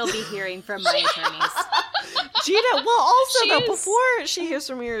will be hearing from my attorneys. Gina, well, also, though, She's- before she hears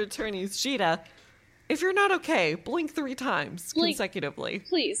from your attorneys, Gina, if you're not okay, blink 3 times Blink. consecutively.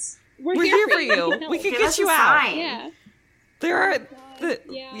 Please. We're here for you. No. We could Give get us you a out. sign. Yeah. There are...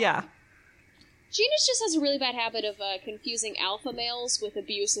 Yeah. Yeah. Gina just has a really bad habit of confusing alpha males with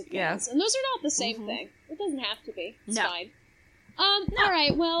abusive Yeah. males, and those are not the same thing. It doesn't have to be. It's No. fine.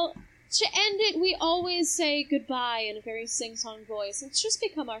 Alright, well, to end it, we always say goodbye in a very sing-song voice. It's just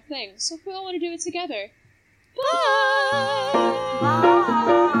become our thing, so if we all want to do it together. Bye!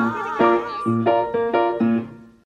 Bye.